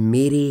name is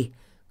Mary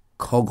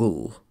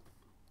Coggle.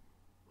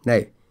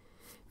 Now,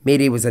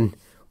 Mary was an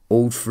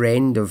old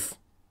friend of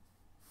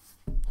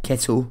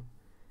Kettle,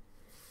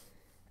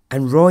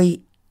 and Roy,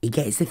 he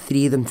gets the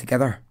three of them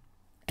together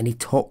and he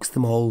talks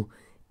them all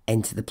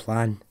into the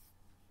plan.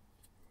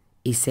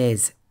 He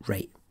says,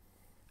 right,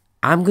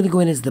 I'm going to go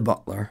in as the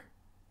butler,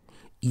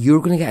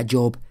 you're going to get a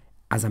job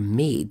as a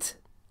maid,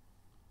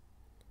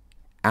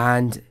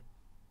 and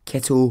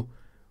Kettle,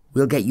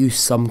 we'll get you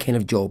some kind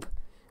of job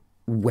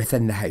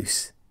within the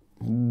house,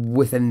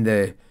 within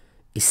the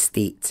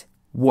estate,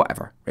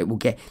 whatever, right?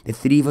 The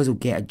three of us will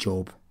get a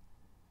job.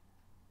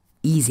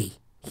 Easy,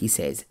 he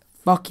says.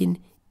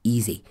 Fucking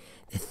easy.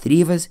 The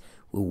three of us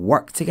will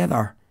work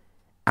together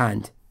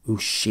and we'll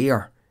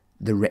share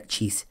the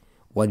riches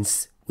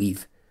once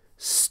we've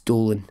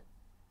stolen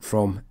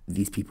from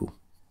these people.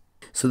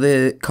 So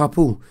the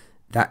couple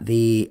that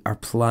they are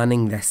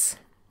planning this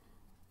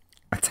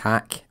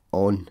attack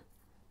on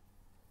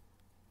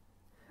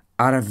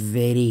are a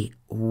very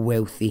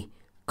wealthy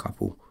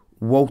couple.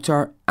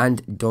 Walter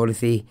and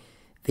Dorothy,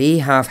 they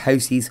have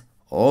houses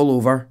all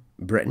over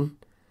Britain.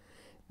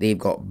 They've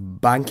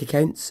got bank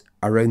accounts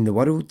around the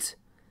world.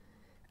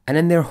 And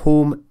in their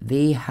home,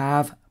 they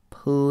have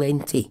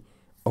plenty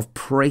of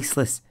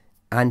priceless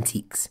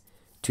antiques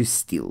to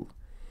steal.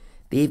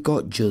 They've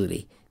got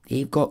jewellery.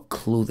 They've got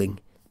clothing.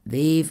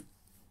 They've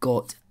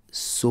got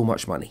so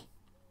much money.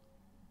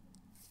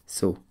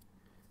 So,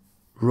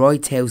 Roy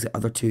tells the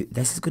other two,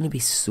 this is going to be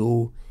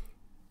so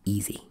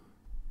easy.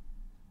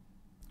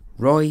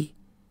 Roy,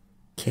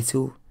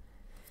 Kettle,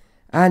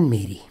 and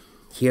Mary,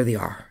 here they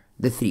are,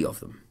 the three of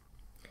them.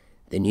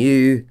 The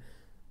new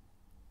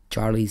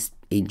Charlie's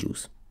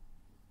Angels.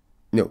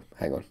 No,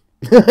 hang on.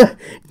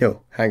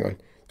 No, hang on.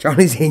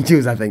 Charlie's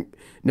Angels, I think.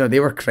 No, they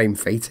were crime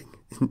fighting.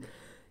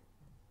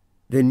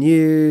 The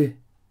new...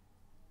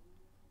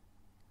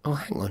 Oh,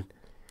 hang on.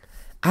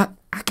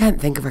 I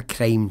can't think of a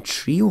crime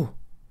trio.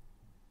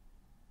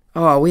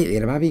 Oh, wait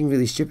there, am I being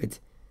really stupid?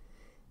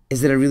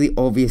 Is there a really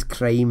obvious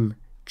crime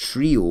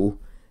trio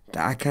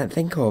that I can't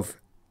think of?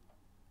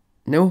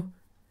 No?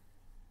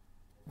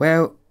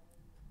 Well,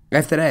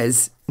 if there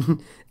is,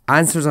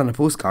 answers on a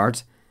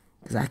postcard,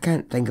 because I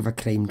can't think of a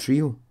crime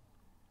trio.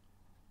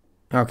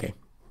 Okay.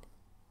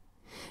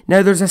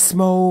 Now there's a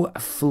small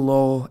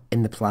flaw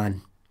in the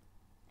plan.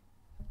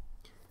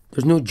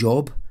 There's no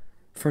job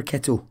for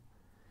Kettle.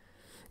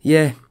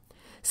 Yeah,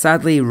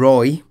 sadly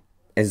Roy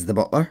is the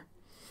butler.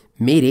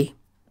 Mary,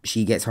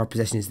 she gets her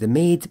position as the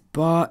maid,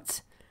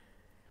 but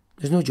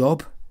there's no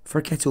job for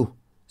Kettle.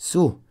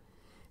 So,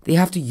 they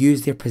have to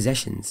use their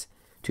positions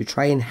to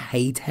try and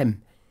hide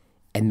him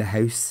in the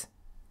house.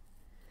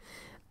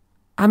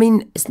 I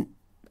mean, it's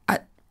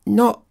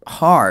not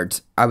hard,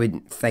 I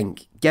wouldn't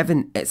think,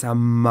 given it's a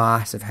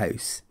massive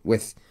house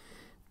with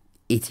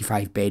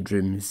 85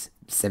 bedrooms,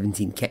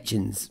 17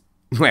 kitchens.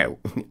 Well,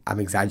 I'm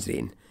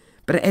exaggerating,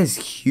 but it is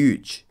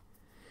huge.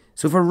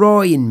 So for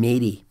Roy and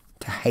Mary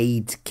to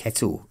hide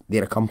Kettle,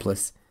 their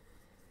accomplice,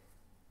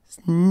 it's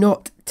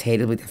not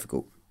terribly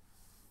difficult.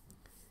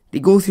 They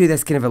go through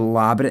this kind of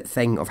elaborate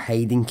thing of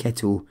hiding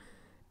Kettle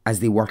as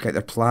they work out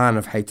their plan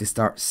of how to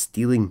start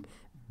stealing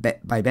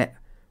bit by bit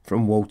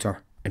from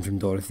Walter and from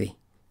Dorothy.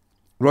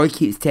 Roy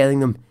keeps telling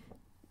them,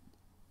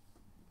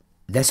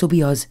 this will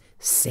be us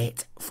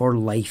set for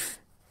life.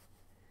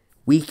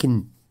 We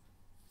can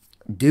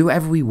do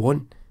whatever we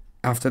want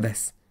after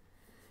this.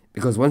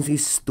 Because once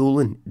he's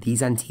stolen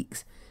these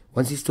antiques,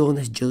 once he's stolen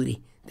this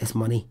jewellery, this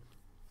money,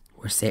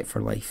 we're set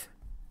for life.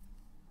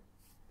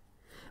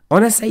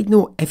 On a side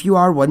note, if you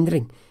are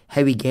wondering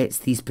how he gets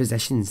these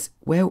positions,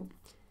 well,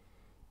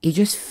 he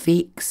just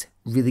fakes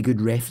really good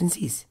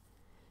references.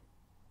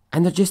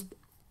 And they're just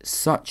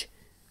such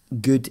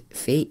good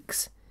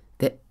fakes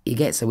that he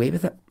gets away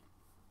with it.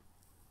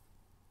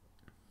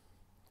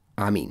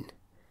 I mean,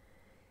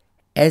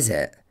 is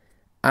it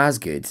as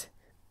good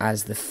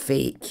as the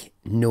fake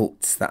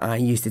notes that I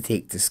used to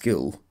take to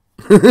school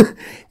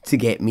to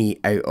get me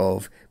out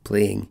of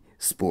playing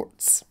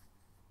sports?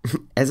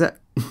 Is it?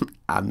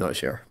 I'm not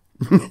sure.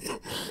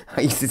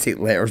 I used to take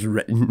letters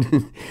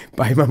written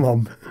by my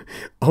mum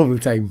all the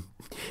time.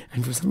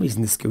 And for some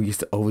reason the school used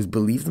to always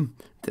believe them.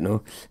 Don't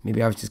know,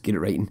 maybe I was just good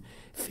at writing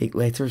fake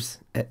letters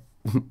at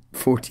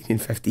 14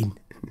 and 15.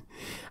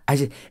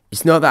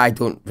 It's not that I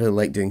don't really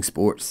like doing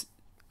sports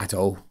at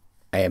all.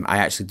 I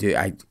actually do.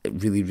 I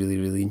really, really,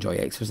 really enjoy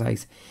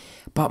exercise.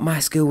 But my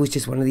school was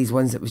just one of these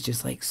ones that was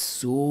just like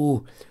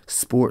so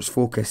sports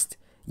focused.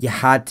 You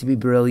had to be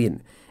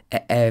brilliant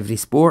at every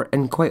sport,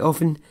 and quite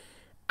often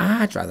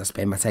I'd rather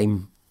spend my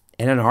time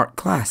in an art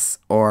class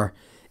or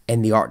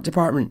in the art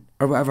department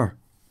or whatever,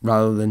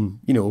 rather than,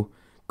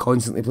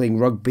 constantly playing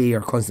rugby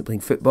or constantly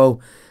playing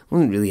football. I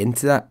wasn't really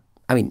into that.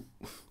 I mean,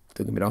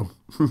 don't get me wrong.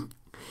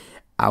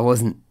 I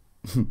wasn't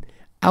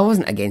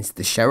against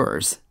the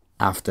showers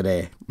after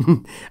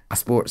a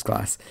sports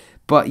class.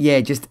 But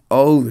yeah, just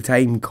all the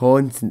time,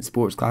 constant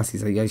sports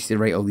classes. I used to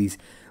write all these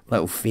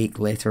little fake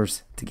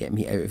letters to get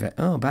me out of it.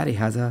 Oh, Barry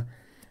has a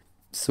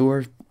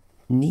sore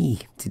knee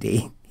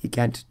today. He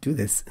can't do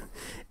this.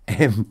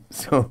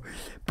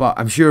 But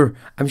I'm sure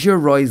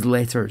Roy's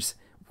letters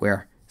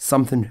were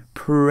something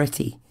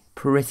pretty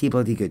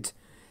bloody good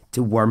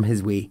to worm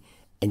his way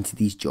into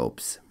these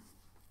jobs.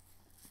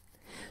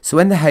 So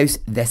in the house,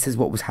 this is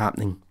what was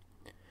happening.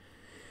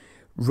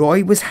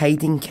 Roy was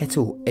hiding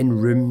Kittle in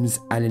rooms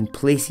and in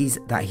places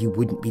that he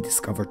wouldn't be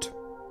discovered.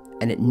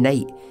 And at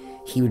night,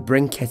 he would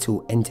bring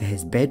Kittle into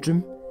his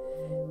bedroom.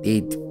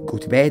 They'd go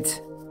to bed,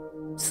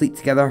 sleep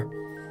together,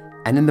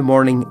 and in the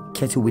morning,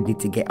 Kittle would need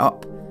to get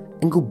up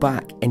and go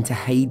back into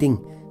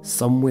hiding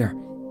somewhere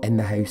in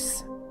the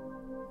house.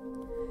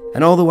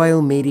 And all the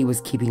while, Mary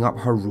was keeping up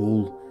her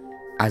role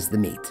as the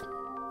maid.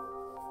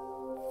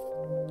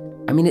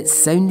 I mean, it's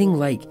sounding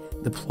like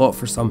the plot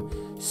for some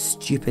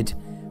stupid,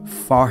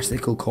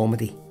 farcical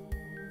comedy.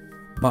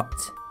 But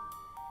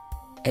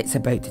it's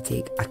about to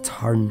take a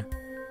turn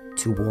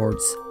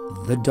towards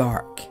the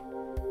dark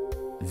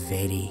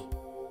very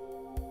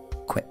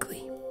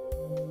quickly.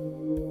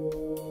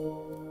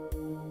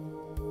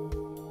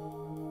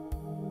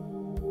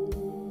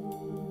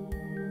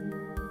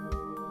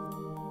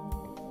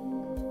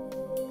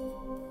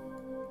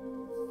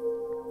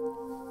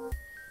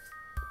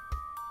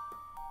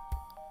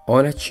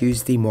 On a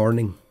Tuesday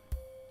morning,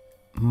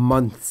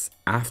 months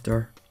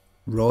after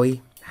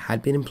Roy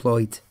had been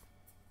employed,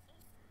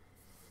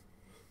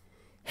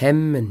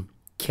 him and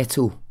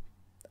Kittle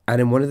are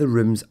in one of the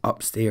rooms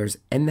upstairs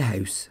in the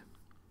house,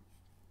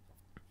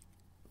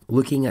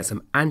 looking at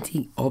some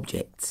antique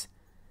objects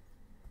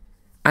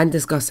and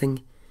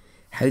discussing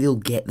how they'll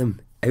get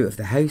them out of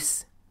the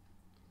house,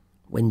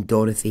 when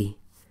Dorothy,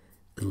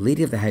 the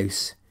lady of the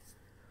house,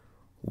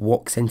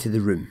 walks into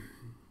the room.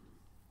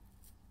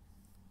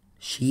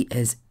 She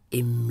is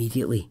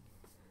immediately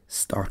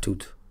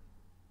startled.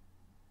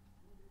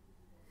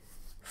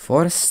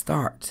 For a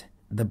start,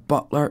 the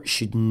butler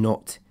should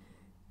not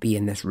be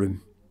in this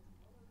room.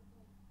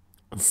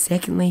 And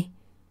secondly,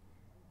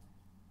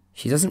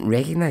 she doesn't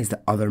recognise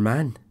the other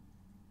man,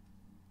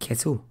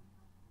 Kittle.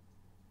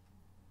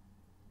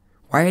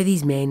 Why are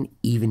these men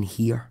even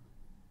here?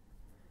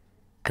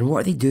 And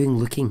what are they doing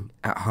looking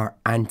at her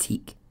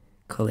antique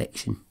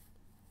collection?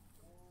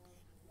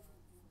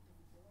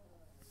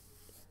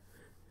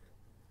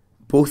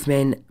 Both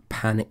men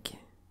panic,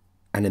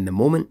 and in the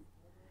moment,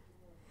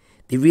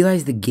 they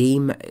realise the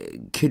game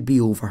could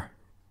be over,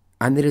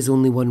 and there is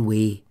only one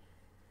way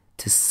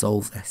to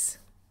solve this.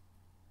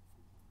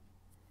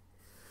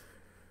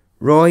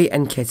 Roy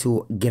and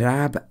Kittle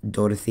grab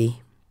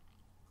Dorothy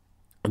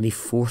and they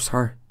force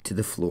her to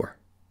the floor.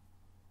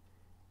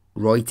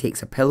 Roy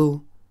takes a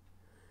pillow,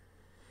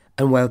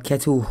 and while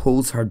Kittle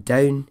holds her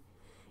down,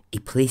 he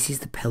places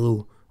the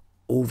pillow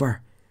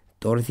over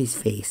Dorothy's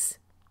face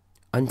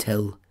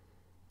until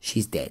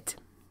she's dead.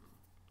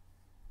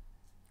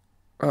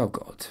 Oh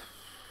God.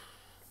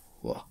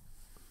 What?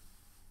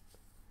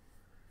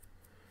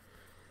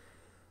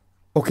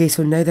 Okay,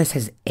 so now this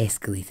has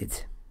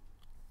escalated.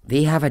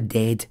 They have a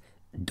dead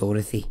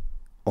Dorothy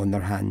on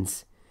their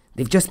hands.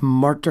 They've just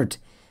murdered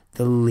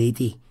the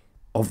lady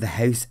of the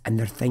house, and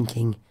they're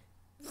thinking,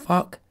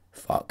 fuck.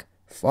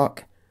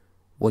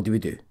 What do we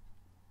do?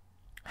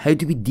 How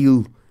do we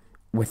deal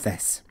with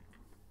this?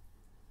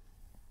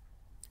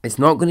 It's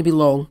not going to be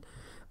long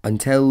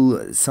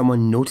until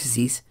someone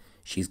notices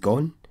she's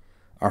gone.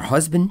 Her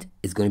husband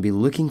is going to be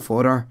looking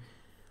for her.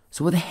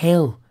 So what the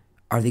hell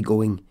are they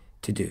going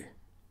to do?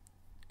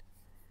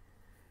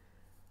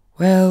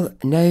 Well,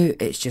 now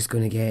it's just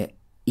going to get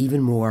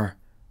even more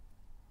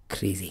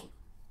crazy.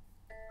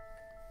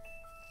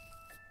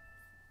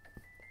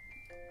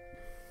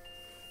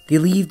 They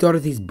leave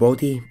Dorothy's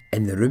body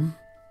in the room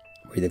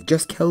where they've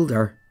just killed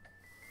her.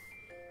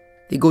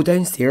 They go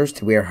downstairs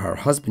to where her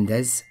husband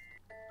is,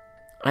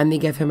 and they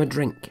give him a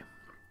drink.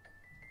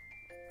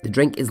 The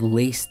drink is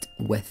laced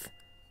with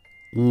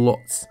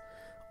lots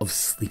of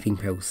sleeping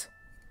pills,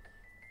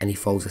 and he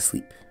falls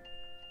asleep.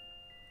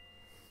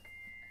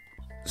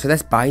 So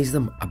this buys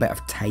them a bit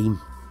of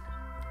time.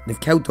 They've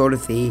killed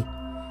Dorothy,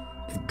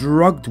 they've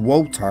drugged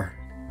Walter,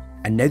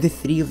 and now the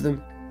three of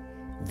them,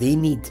 they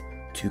need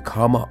to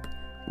come up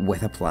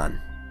with a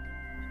plan.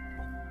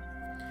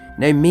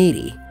 Now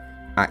Mary,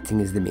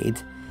 acting as the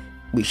maid,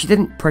 she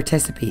didn't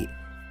participate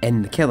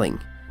in the killing,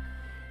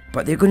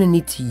 but they're going to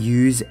need to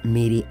use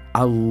Mary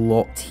a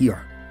lot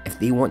here if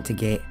they want to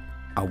get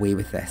away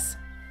with this.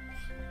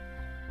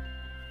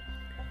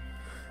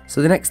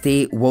 So the next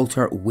day,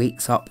 Walter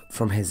wakes up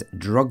from his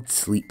drugged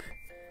sleep,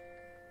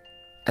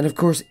 and of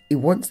course he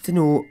wants to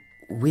know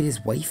where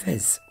his wife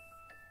is.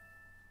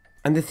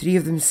 And the three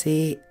of them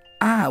say,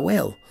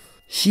 well,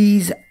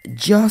 she's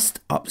just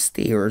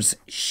upstairs.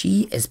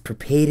 She is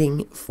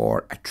preparing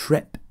for a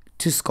trip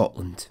to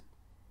Scotland,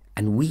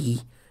 and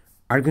we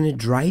are going to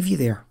drive you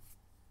there.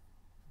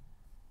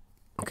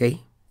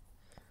 Okay?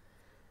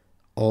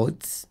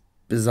 Odds,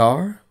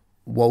 bizarre.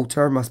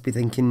 Walter must be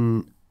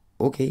thinking,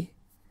 okay,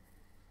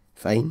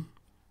 fine.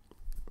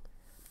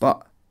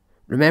 But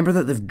remember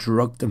that they've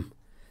drugged him,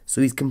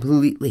 so he's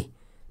completely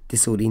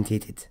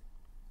disorientated.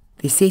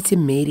 They say to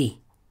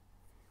Mary,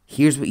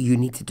 here's what you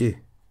need to do.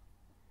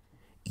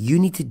 You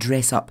need to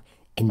dress up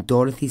in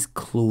Dorothy's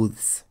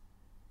clothes.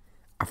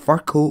 A fur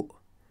coat,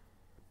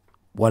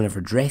 one of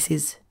her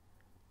dresses,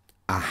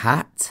 a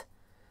hat,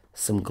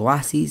 some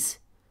glasses.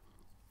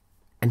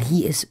 And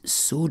he is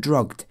so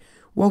drugged.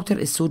 Walter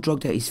is so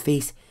drugged out his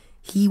face,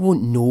 he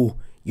won't know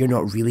you're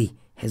not really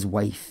his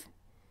wife.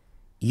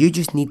 You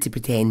just need to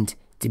pretend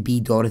to be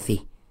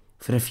Dorothy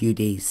for a few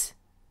days.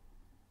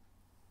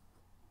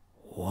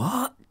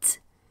 What?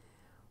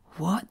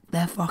 What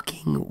the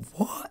fucking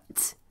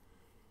what?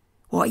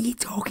 What are you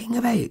talking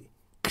about?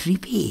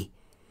 Creepy.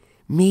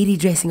 Mary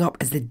dressing up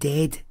as the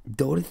dead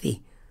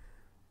Dorothy.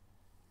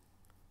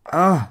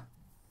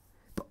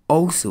 But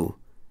also,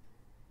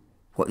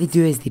 what they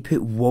do is they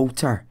put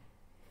Walter,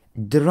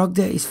 drugged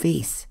out his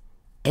face,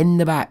 in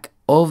the back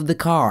of the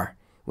car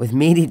with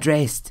Mary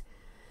dressed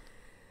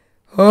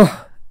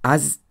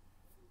as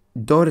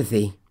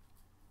Dorothy.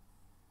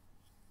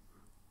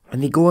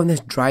 And they go on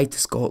this drive to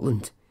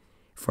Scotland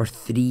for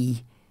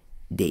 3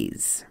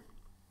 days.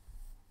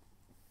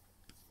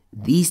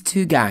 These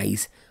two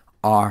guys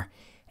are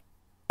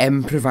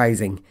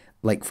improvising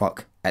like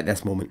fuck at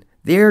this moment.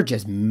 They're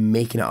just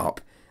making it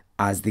up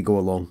as they go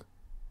along.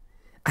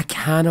 I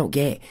cannot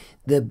get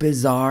the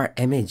bizarre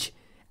image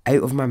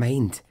out of my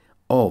mind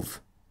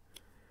of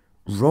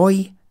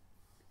Roy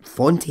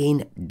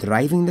Fontaine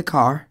driving the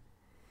car,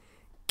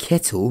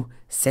 Kitto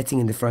sitting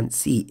in the front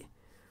seat,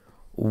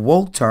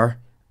 Walter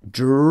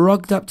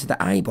drugged up to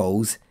the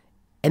eyeballs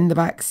in the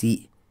back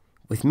seat,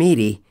 with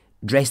Mary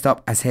dressed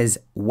up as his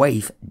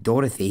wife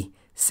Dorothy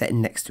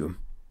sitting next to him.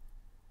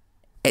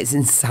 It's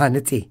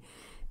insanity.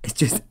 It's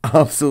just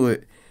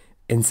absolute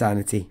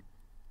insanity.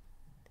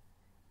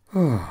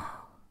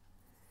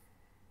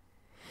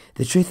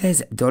 The truth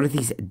is,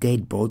 Dorothy's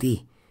dead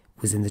body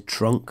was in the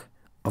trunk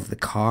of the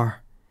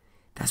car.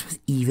 That's what's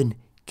even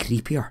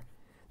creepier.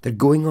 They're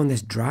going on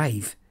this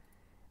drive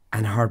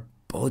and her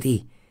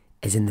body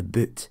is in the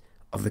boot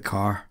of the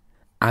car.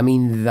 I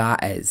mean,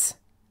 that is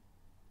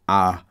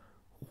a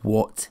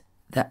what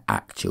the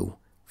actual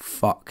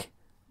fuck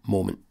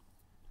moment,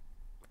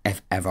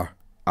 if ever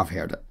I've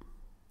heard it.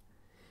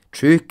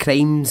 True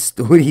crime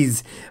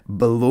stories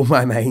blow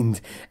my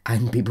mind,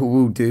 and people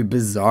will do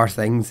bizarre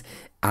things,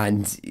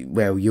 and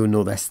well, you'll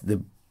know this,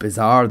 the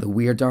bizarre, the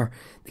weirder,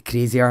 the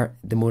crazier,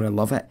 the more I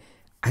love it.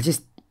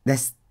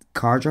 This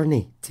car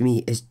journey to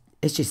me is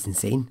just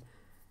insane.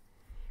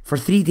 For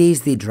 3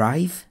 days they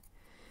drive,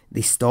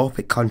 they stop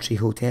at country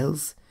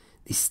hotels,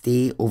 they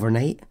stay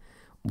overnight.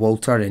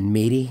 Walter and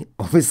Mary,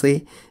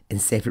 obviously, in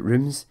separate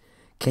rooms,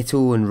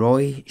 Kitto and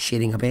Roy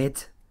sharing a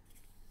bed.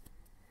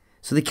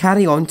 So they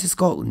carry on to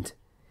Scotland,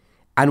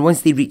 and once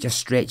they reach a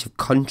stretch of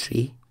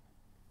country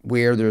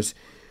where there's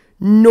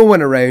no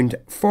one around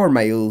for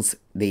miles,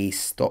 they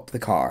stop the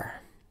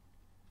car.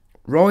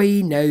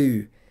 Roy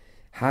now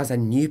has a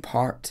new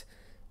part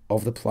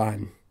of the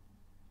plan.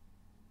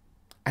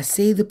 I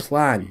say the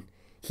plan,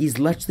 he's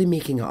literally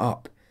making it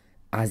up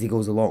as he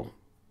goes along.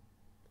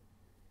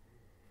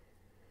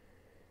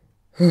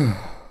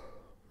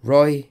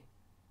 Roy,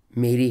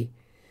 Mary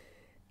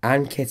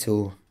and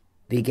Kitto,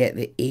 they get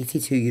the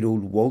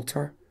 82-year-old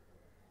Walter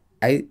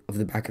out of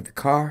the back of the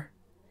car.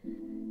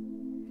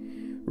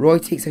 Roy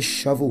takes a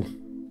shovel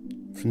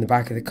from the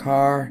back of the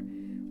car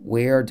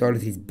where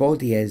Dorothy's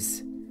body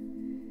is,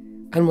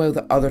 and while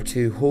the other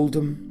two hold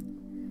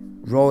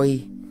him, Roy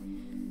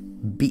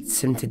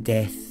beats him to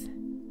death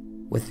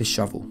with the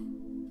shovel.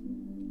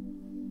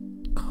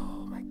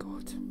 Oh my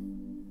God.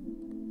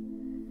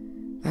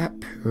 That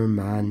poor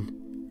man.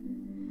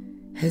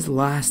 His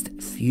last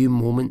few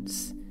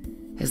moments,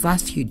 his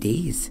last few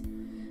days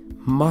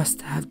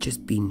must have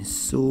just been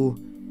so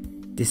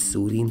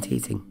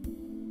disorientating.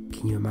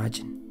 Can you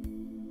imagine?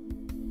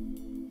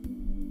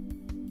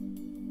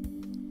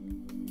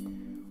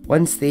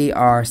 Once they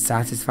are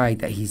satisfied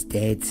that he's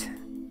dead,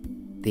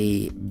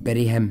 they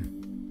bury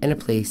him in a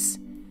place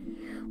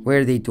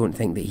where they don't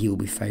think that he will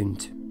be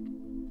found.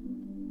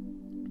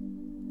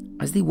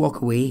 As they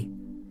walk away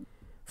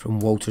from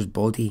Walter's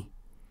body,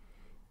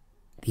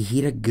 they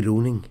hear a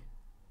groaning.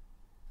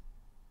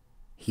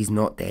 he's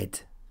not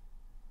dead.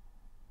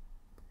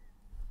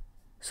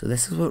 So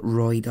this is what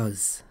Roy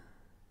does.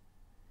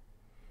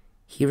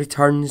 He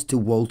returns to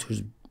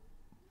Walter's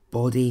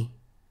body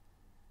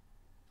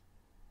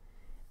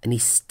and he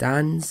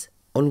stands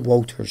on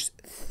Walter's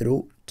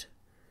throat,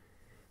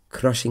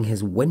 crushing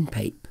his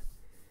windpipe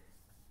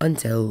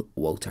until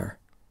Walter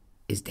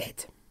is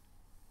dead.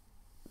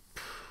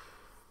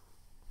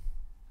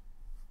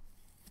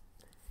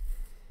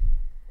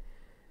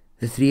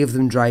 The three of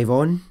them drive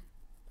on,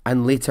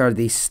 and later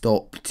they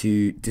stop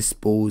to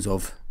dispose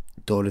of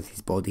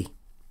Dorothy's body.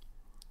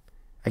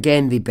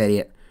 Again, they bury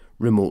it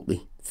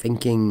remotely,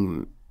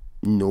 thinking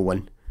no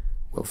one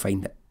will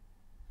find it.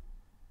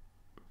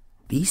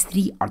 These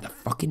three are the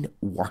fucking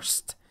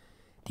worst.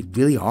 They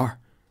really are.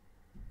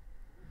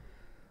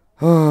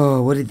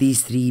 Oh, what did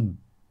these three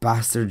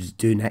bastards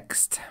do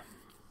next?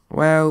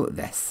 Well,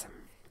 this.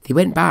 They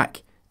went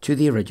back to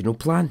the original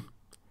plan.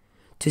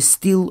 To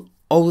steal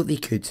all that they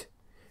could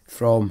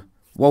from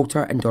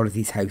Walter and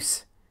Dorothy's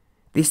house.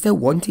 They still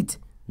wanted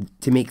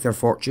to make their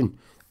fortune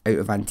out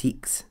of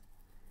antiques.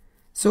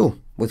 So,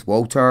 with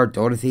Walter,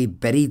 Dorothy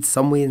buried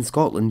somewhere in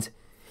Scotland,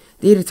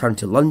 they returned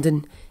to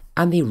London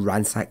and they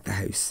ransacked the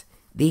house.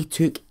 They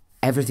took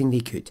everything they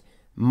could.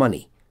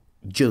 Money,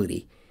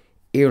 jewellery,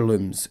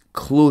 heirlooms,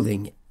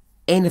 clothing,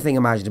 anything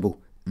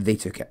imaginable, they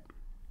took it.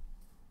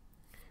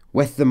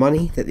 With the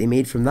money that they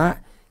made from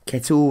that,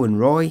 Kitto and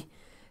Roy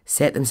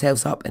set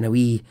themselves up in a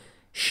wee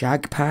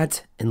shag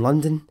pad in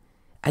London,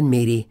 and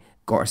Mary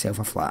got herself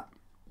a flat.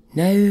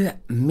 Now,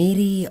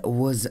 Mary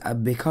was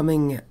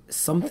becoming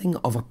something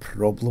of a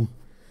problem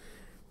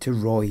to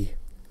Roy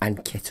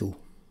and Kitto.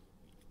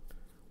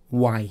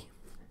 Why?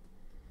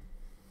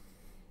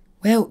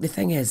 Well, the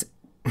thing is,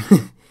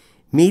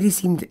 Mary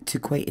seemed to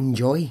quite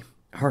enjoy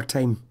her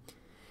time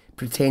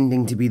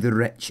pretending to be the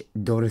rich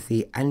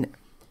Dorothy, and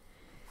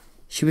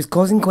she was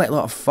causing quite a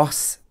lot of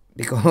fuss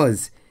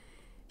because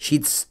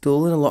she'd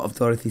stolen a lot of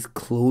Dorothy's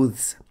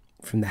clothes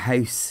from the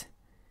house.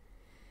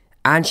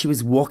 And she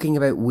was walking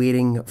about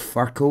wearing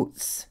fur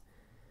coats,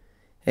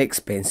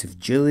 expensive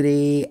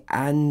jewellery,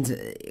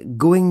 and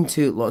going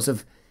to lots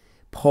of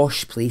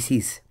posh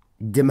places,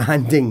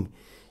 demanding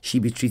she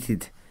be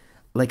treated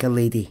like a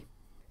lady.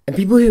 And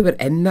people who were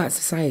in that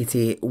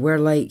society were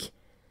like,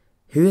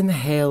 who in the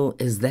hell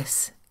is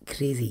this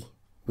crazy?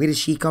 Where does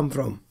she come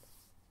from?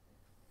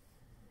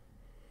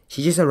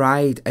 She just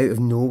arrived out of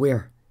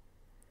nowhere.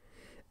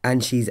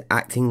 And she's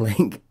acting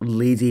like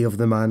Lady of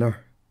the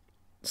Manor.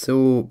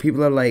 So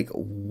people are like,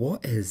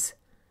 what is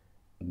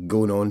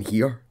going on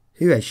here?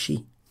 Who is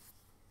she?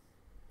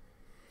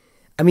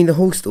 I mean, the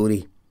whole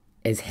story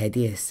is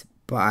hideous,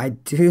 but I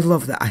do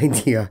love the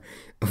idea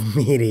of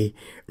Mary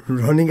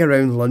running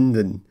around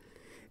London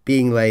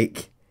being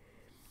like,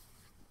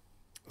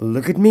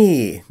 look at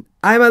me,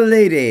 I'm a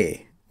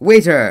lady.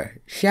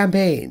 Waiter,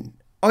 champagne,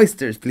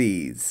 oysters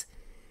please.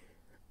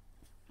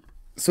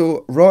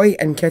 So Roy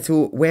and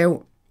Kitto,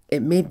 well,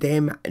 it made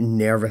them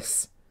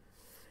nervous.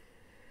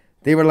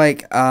 They were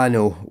like,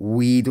 no,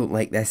 we don't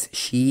like this.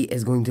 She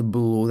is going to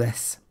blow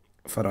this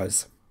for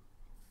us.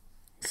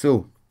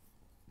 So,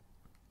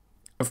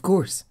 of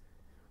course,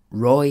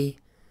 Roy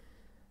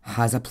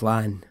has a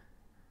plan.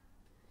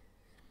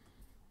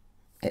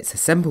 It's a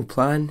simple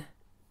plan.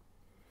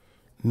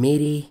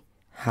 Mary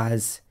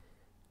has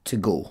to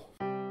go.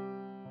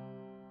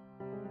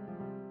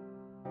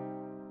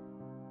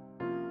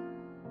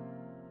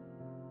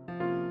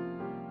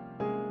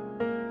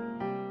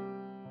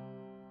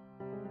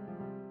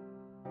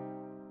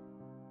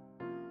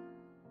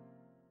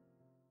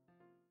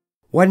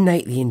 One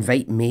night they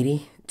invite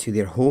Mary to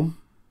their home,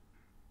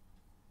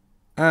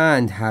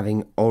 and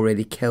having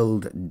already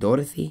killed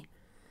Dorothy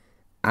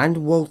and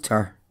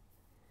Walter,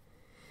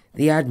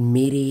 they add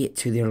Mary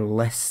to their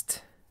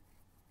list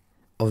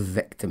of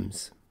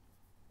victims.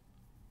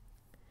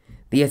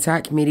 They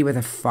attack Mary with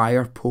a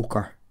fire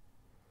poker,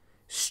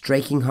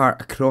 striking her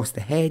across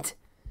the head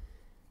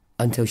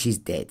until she's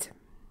dead.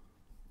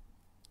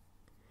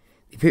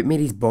 They put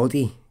Mary's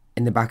body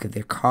in the back of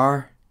their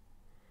car.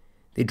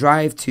 They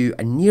drive to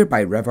a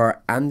nearby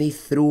river and they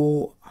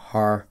throw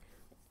her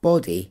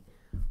body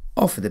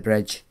off of the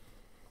bridge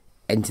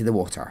into the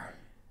water.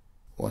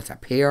 What a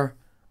pair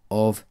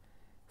of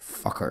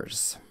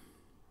fuckers.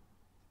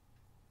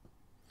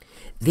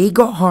 They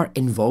got her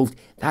involved.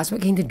 That's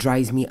what kind of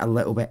drives me a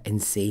little bit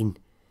insane.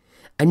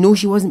 I know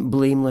she wasn't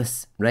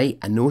blameless, right?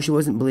 I know she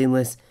wasn't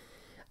blameless.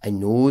 I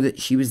know that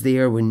she was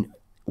there when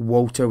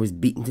Walter was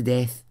beaten to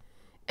death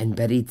and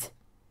buried.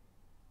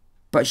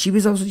 But she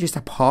was also just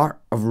a part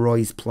of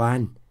Roy's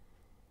plan.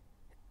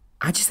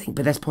 I just think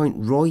by this point,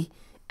 Roy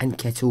and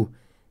Kitto,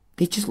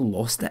 they just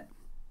lost it.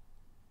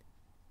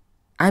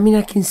 I mean,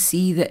 I can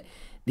see that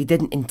they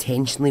didn't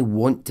intentionally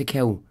want to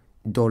kill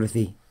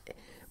Dorothy.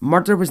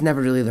 Murder was never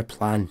really their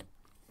plan.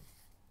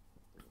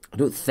 I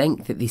don't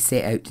think that they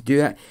set out to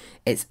do it.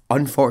 It's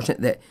unfortunate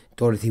that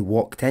Dorothy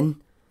walked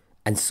in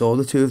and saw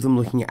the two of them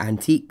looking at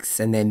antiques,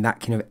 and then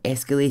that kind of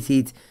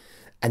escalated.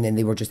 And then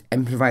they were just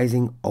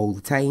improvising all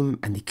the time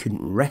and they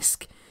couldn't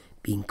risk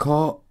being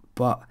caught.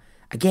 But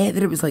I get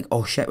that it was like,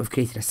 oh shit, we've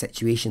created a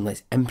situation,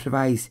 let's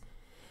improvise.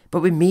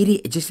 But with Mary,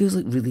 it just feels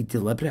like really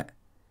deliberate.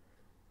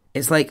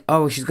 It's like,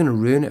 oh, she's going to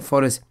ruin it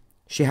for us.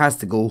 She has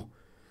to go.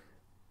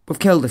 We've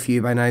killed a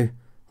few by now.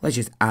 Let's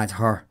just add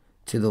her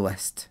to the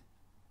list.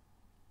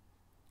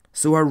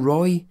 So are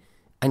Roy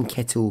and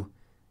Kittle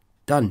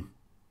done?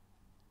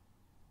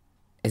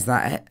 Is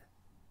that it?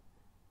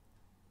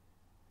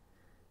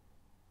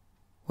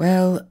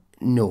 Well,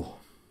 no.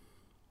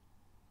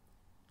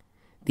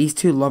 These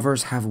two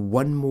lovers have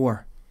one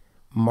more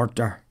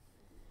murder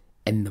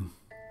in them.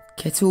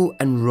 Kittle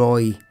and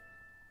Roy,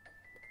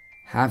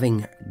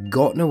 having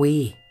gotten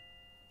away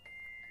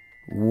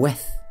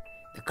with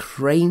the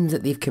crimes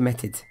that they've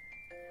committed,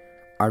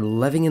 are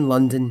living in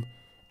London,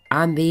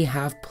 and they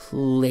have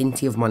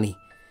plenty of money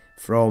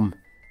from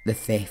the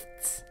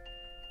thefts.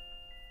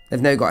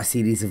 They've now got a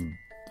series of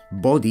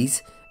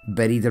bodies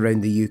buried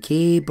around the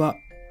UK, but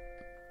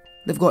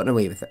they've gotten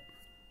away with it.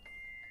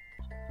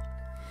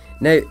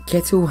 Now,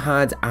 Kittle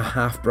had a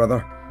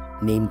half-brother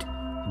named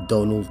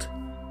Donald,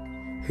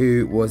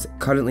 who was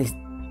currently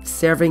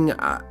serving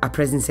a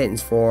prison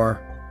sentence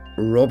for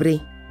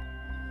robbery,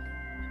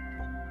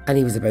 and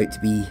he was about to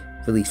be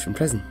released from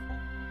prison.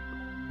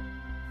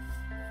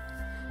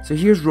 So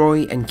here's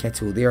Roy and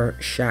Kittle. They're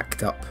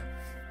shacked up,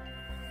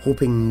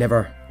 hoping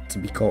never to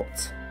be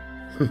caught.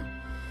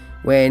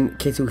 When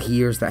Kittle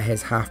hears that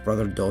his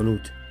half-brother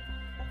Donald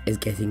is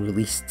getting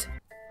released.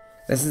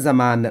 This is a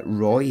man that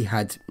Roy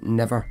had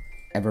never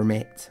ever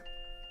met.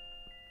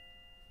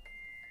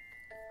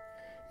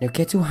 Now,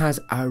 Kittle has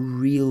a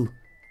real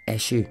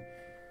issue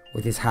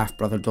with his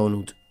half-brother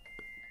Donald.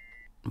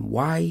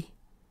 Why?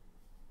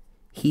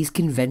 He's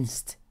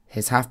convinced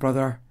his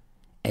half-brother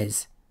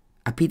is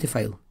a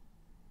paedophile.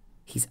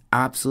 He's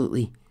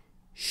absolutely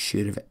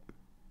sure of it.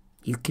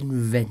 He's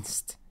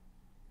convinced.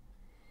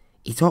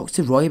 He talks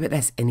to Roy about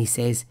this and he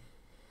says,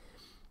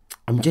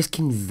 I'm just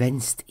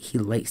convinced he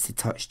likes to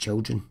touch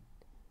children.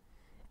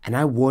 And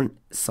I want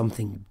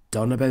something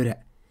done about it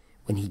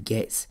when he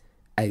gets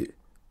out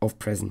of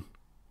prison.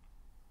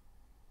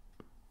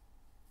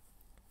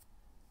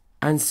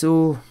 And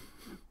so,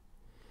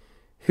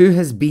 who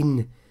has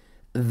been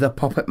the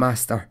puppet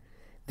master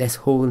this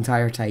whole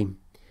entire time?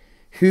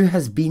 Who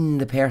has been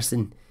the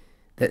person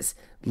that's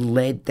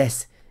led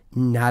this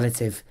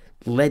narrative,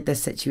 led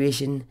this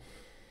situation?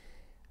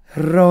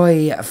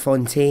 Roy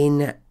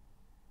Fontaine.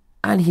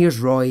 And here's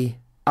Roy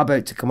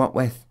about to come up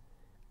with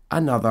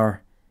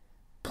another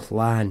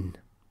plan.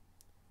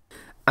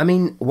 I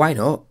mean, why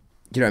not?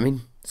 Do you know what I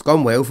mean? It's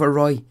gone well for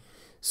Roy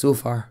so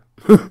far.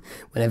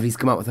 Whenever he's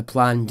come up with a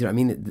plan, do you know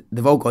what I mean?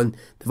 They've all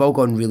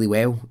gone really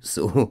well.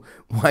 So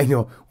why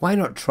not? Why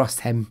not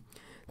trust him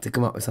to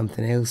come up with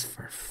something else,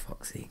 for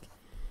fuck's sake?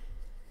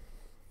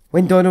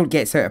 When Donald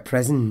gets out of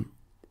prison,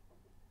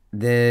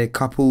 the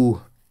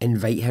couple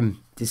invite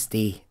him to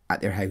stay at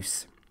their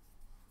house.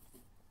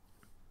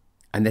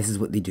 And this is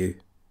what they do.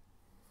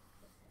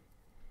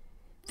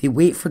 They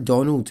wait for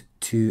Donald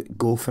to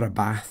go for a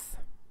bath.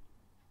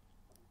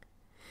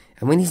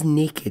 And when he's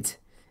naked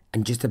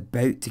and just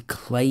about to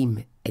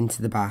climb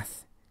into the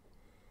bath,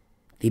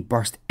 they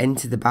burst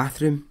into the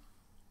bathroom.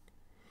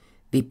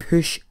 They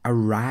push a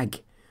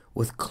rag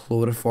with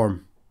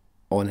chloroform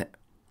on it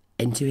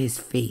into his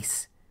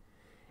face.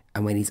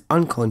 And when he's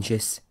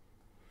unconscious,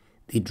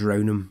 they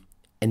drown him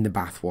in the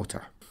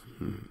bathwater.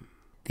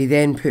 They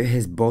then put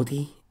his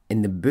body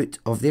in the boot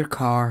of their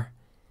car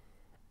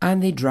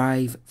and they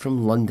drive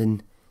from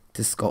London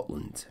to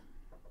Scotland.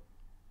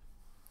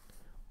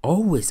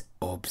 Always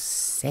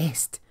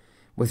obsessed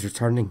with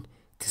returning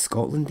to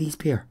Scotland, these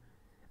pair.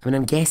 I mean,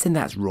 I'm guessing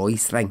that's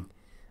Roy's thing.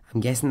 I'm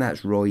guessing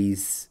that's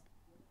Roy's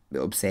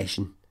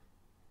obsession.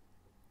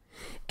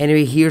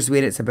 Anyway, here's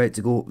where it's about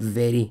to go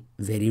very,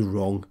 very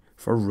wrong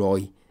for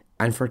Roy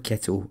and for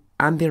Kittle,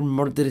 and their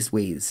murderous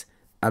ways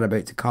are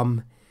about to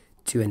come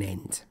to an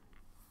end.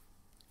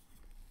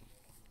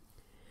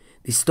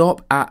 They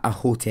stop at a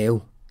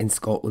hotel in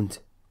Scotland,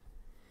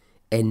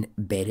 in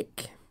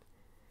Berwick,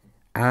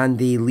 and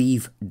they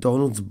leave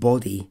Donald's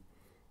body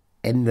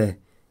in the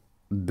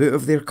boot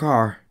of their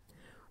car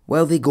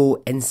while they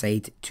go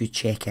inside to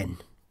check in.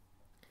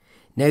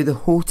 Now, the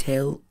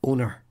hotel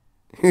owner,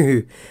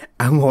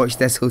 I watched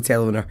this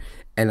hotel owner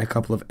in a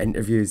couple of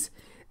interviews,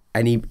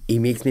 and he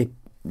makes me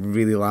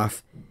really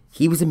laugh.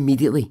 He was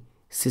immediately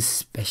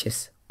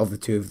suspicious of the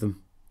two of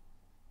them.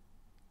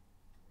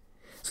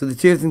 So the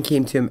two of them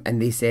came to him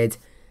and they said,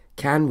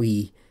 can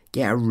we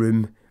get a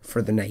room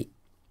for the night?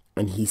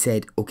 And he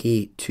said,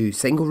 okay, 2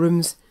 single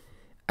rooms.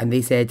 And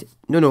they said,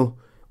 no,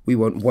 we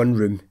want 1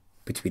 room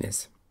between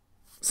us.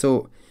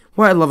 So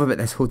what I love about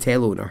this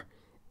hotel owner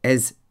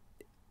is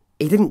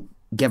he didn't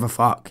give a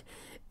fuck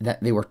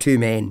that they were 2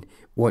 men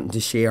wanting to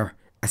share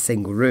a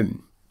single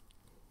room.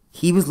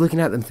 He was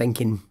looking at them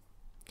thinking,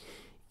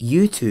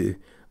 you two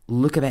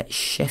look a bit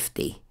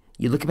shifty.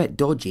 You look a bit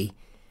dodgy.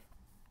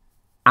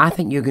 I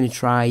think you're going to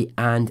try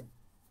and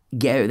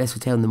get out of this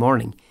hotel in the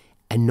morning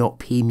and not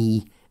pay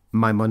me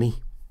my money.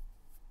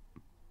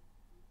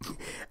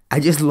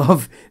 I just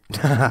love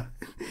that.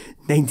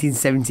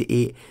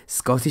 1978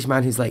 Scottish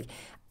man who's like,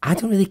 I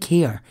don't really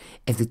care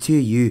if the two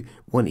of you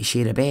want to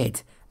share a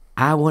bed.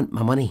 I want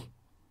my money.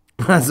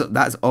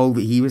 That's all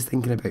that he was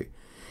thinking about.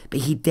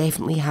 But he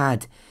definitely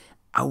had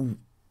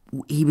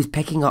he was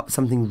picking up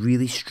something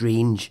really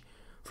strange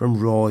from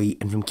Roy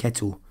and from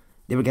Kittle.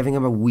 They were giving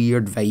him a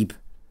weird vibe.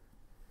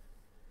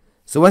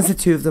 So once the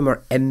two of them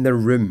are in their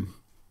room,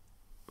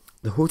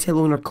 the hotel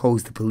owner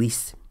calls the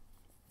police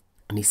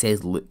and he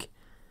says, look,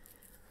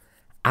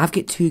 I've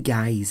got two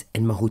guys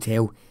in my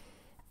hotel.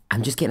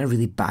 I'm just getting a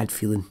really bad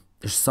feeling.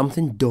 There's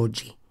something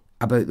dodgy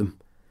about them.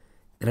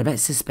 They're a bit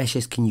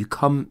suspicious. Can you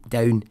come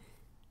down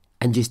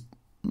and just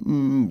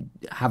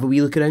have a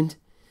wee look around?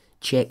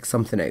 Check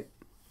something out.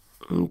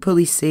 And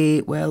police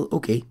say, well,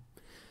 okay.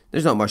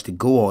 There's not much to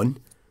go on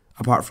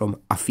apart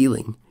from a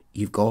feeling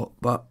you've got,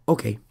 but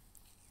okay.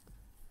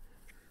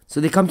 So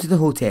they come to the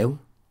hotel,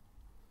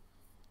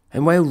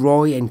 and while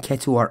Roy and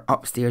Kittle are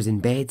upstairs in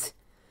bed,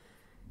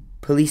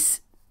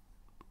 police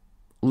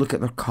look at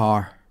their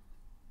car.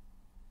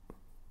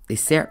 They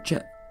search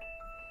it.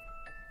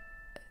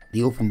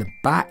 They open the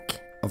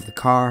back of the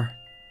car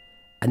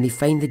and they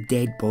find the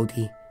dead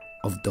body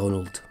of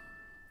Donald.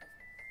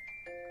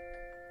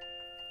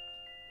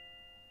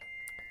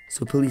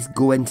 So police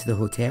go into the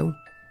hotel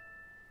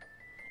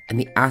and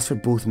they ask for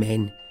both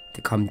men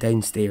to come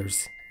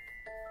downstairs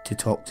to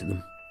talk to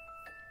them.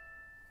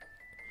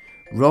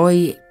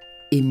 Roy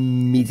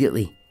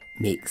immediately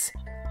makes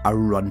a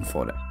run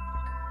for it.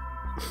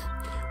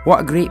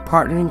 What a great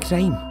partner in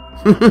crime.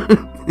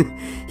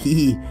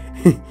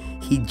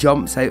 He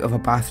jumps out of a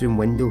bathroom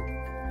window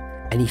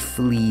and he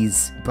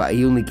flees, but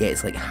he only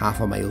gets like half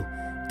a mile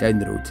down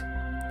the road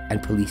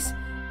and police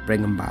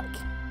bring him back.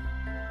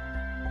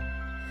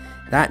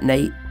 That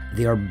night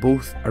they are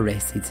both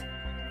arrested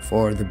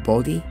for the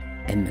body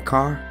in the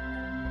car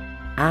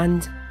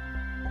and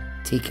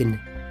taken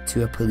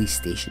to a police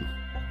station.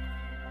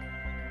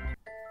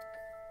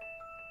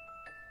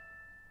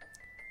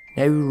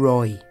 Now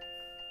Roy,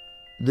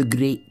 the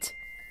great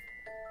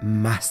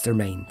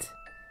mastermind,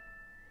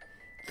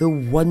 the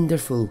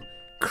wonderful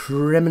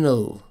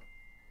criminal,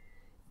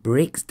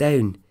 breaks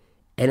down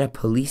in a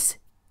police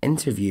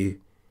interview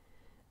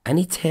and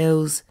he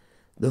tells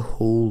the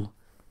whole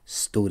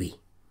story.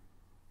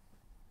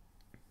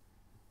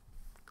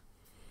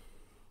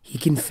 He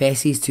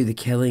confesses to the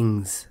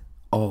killings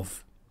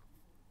of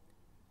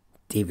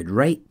David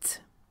Wright,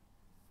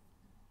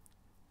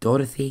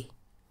 Dorothy,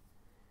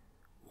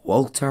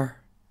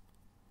 Walter,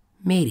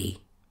 Mary,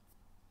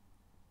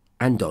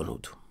 and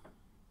Donald.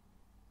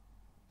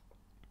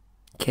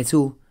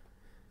 Kittle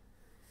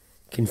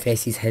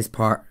confesses his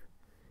part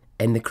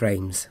in the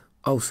crimes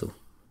also.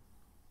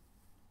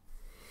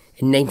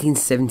 In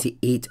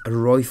 1978,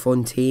 Roy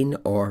Fontaine,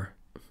 or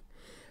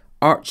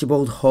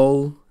Archibald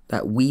Hall,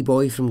 that wee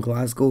boy from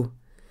Glasgow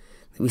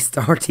that we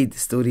started the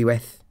story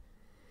with,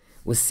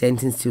 was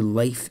sentenced to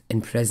life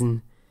in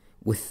prison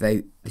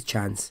without the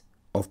chance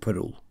of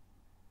parole.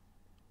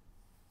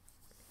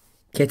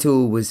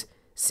 Kittle was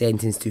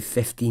sentenced to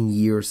 15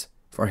 years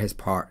for his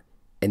part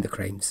in the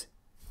crimes.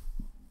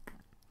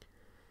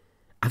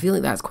 I feel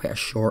like that's quite a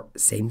short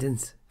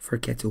sentence for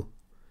Kittle.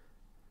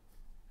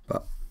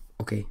 But,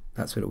 okay,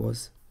 that's what it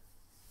was.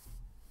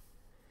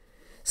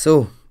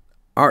 So,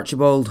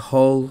 Archibald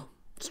Hall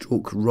 /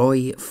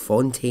 Roy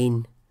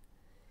Fontaine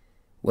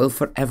will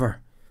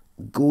forever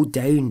go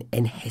down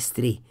in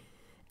history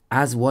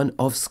as one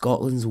of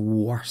Scotland's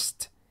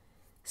worst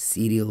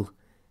serial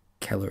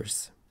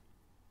killers.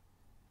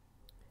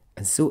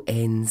 And so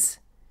ends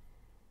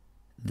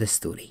the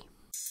story.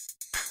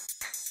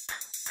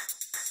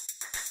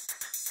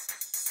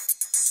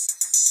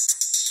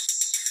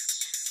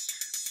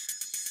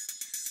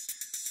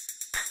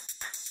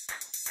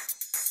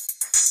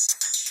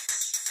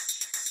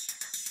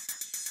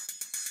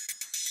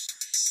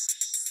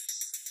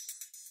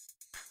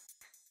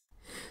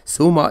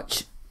 So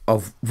much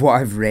of what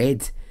I've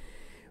read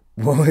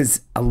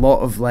was a lot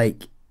of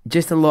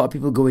just a lot of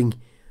people going,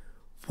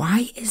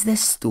 why is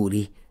this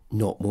story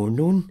not more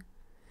known?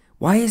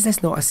 Why is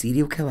this not a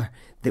serial killer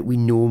that we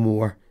know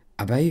more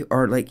about?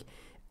 Or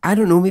I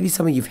don't know, maybe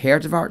some of you've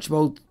heard of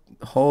Archibald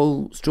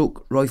Hall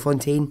 / Roy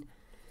Fontaine.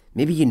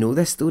 Maybe you know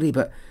this story,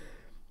 but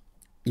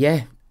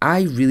yeah,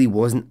 I really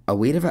wasn't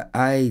aware of it.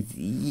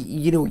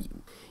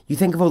 You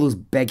think of all those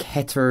big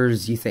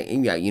hitters, you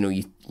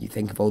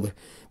think of all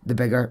the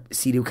bigger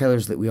serial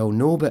killers that we all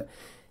know, but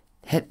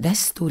this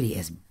story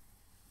is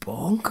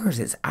bonkers.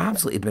 It's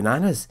absolutely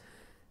bananas.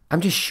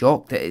 I'm just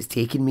shocked that it's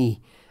taken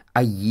me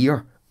a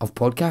year of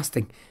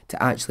podcasting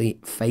to actually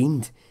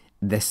find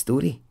this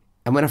story.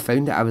 And when I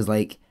found it, I was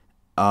like,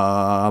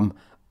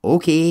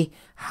 okay,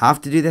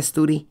 have to do this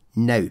story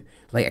now.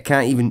 I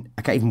can't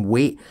even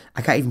wait.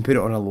 I can't even put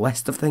it on a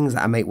list of things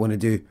that I might want to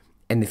do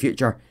in the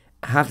future.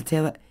 I have to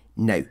tell it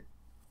now.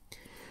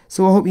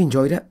 So I hope you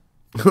enjoyed it.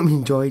 I hope you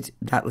enjoyed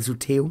that little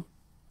tale.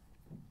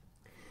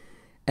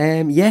 So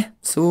I'm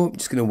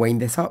just going to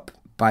wind this up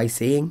by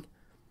saying,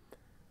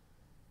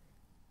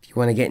 if you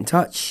want to get in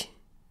touch,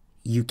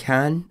 you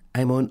can.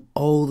 I'm on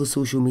all the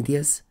social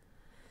medias.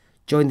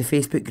 join the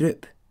Facebook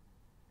group.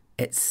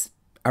 It's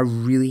a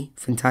really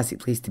fantastic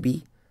place to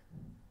be.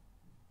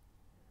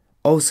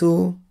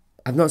 Also,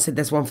 I've not said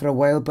this one for a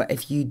while, but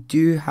if you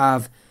do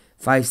have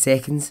 5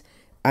 seconds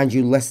and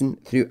you listen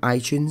through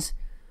iTunes,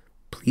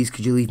 please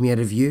could you leave me a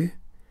review?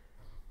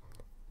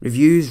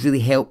 Reviews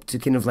really help to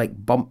kind of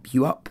like bump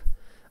you up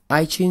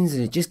iTunes,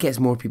 and it just gets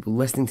more people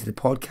listening to the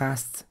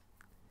podcast.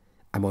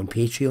 I'm on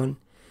Patreon.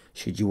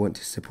 Should you want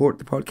to support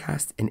the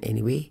podcast in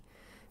any way,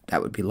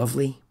 that would be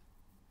lovely.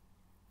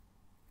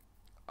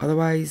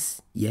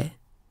 Otherwise, yeah.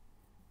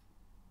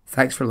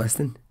 Thanks for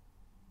listening.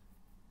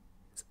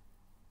 It's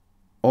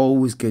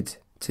always good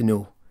to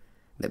know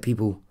that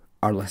people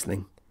are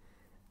listening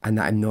and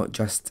that I'm not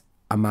just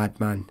a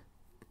madman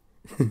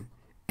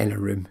in a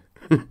room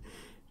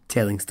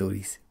telling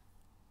stories.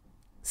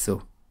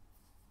 So,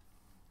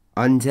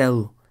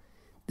 until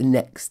the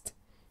next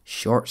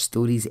short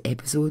stories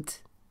episode,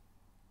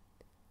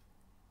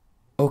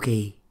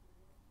 okay,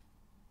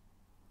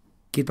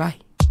 goodbye.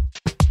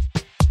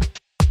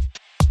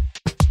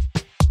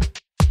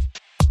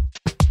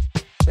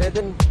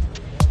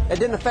 It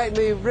didn't affect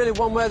me really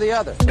one way or the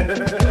other.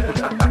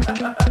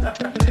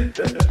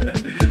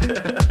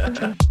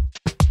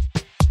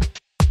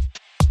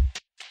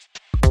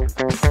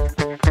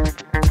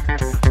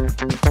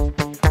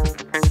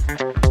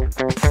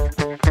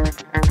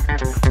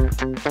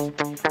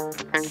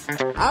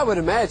 I would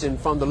imagine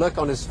from the look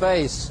on his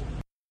face,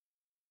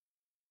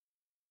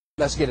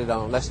 let's get it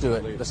on, let's do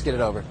it, let's get it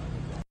over.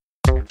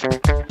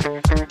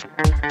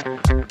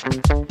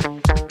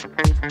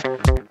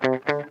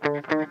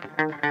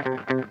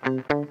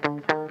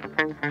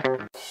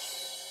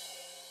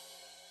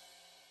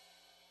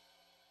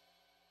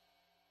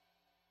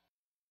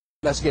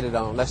 Let's get it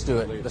on, let's do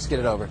it, let's get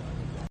it over.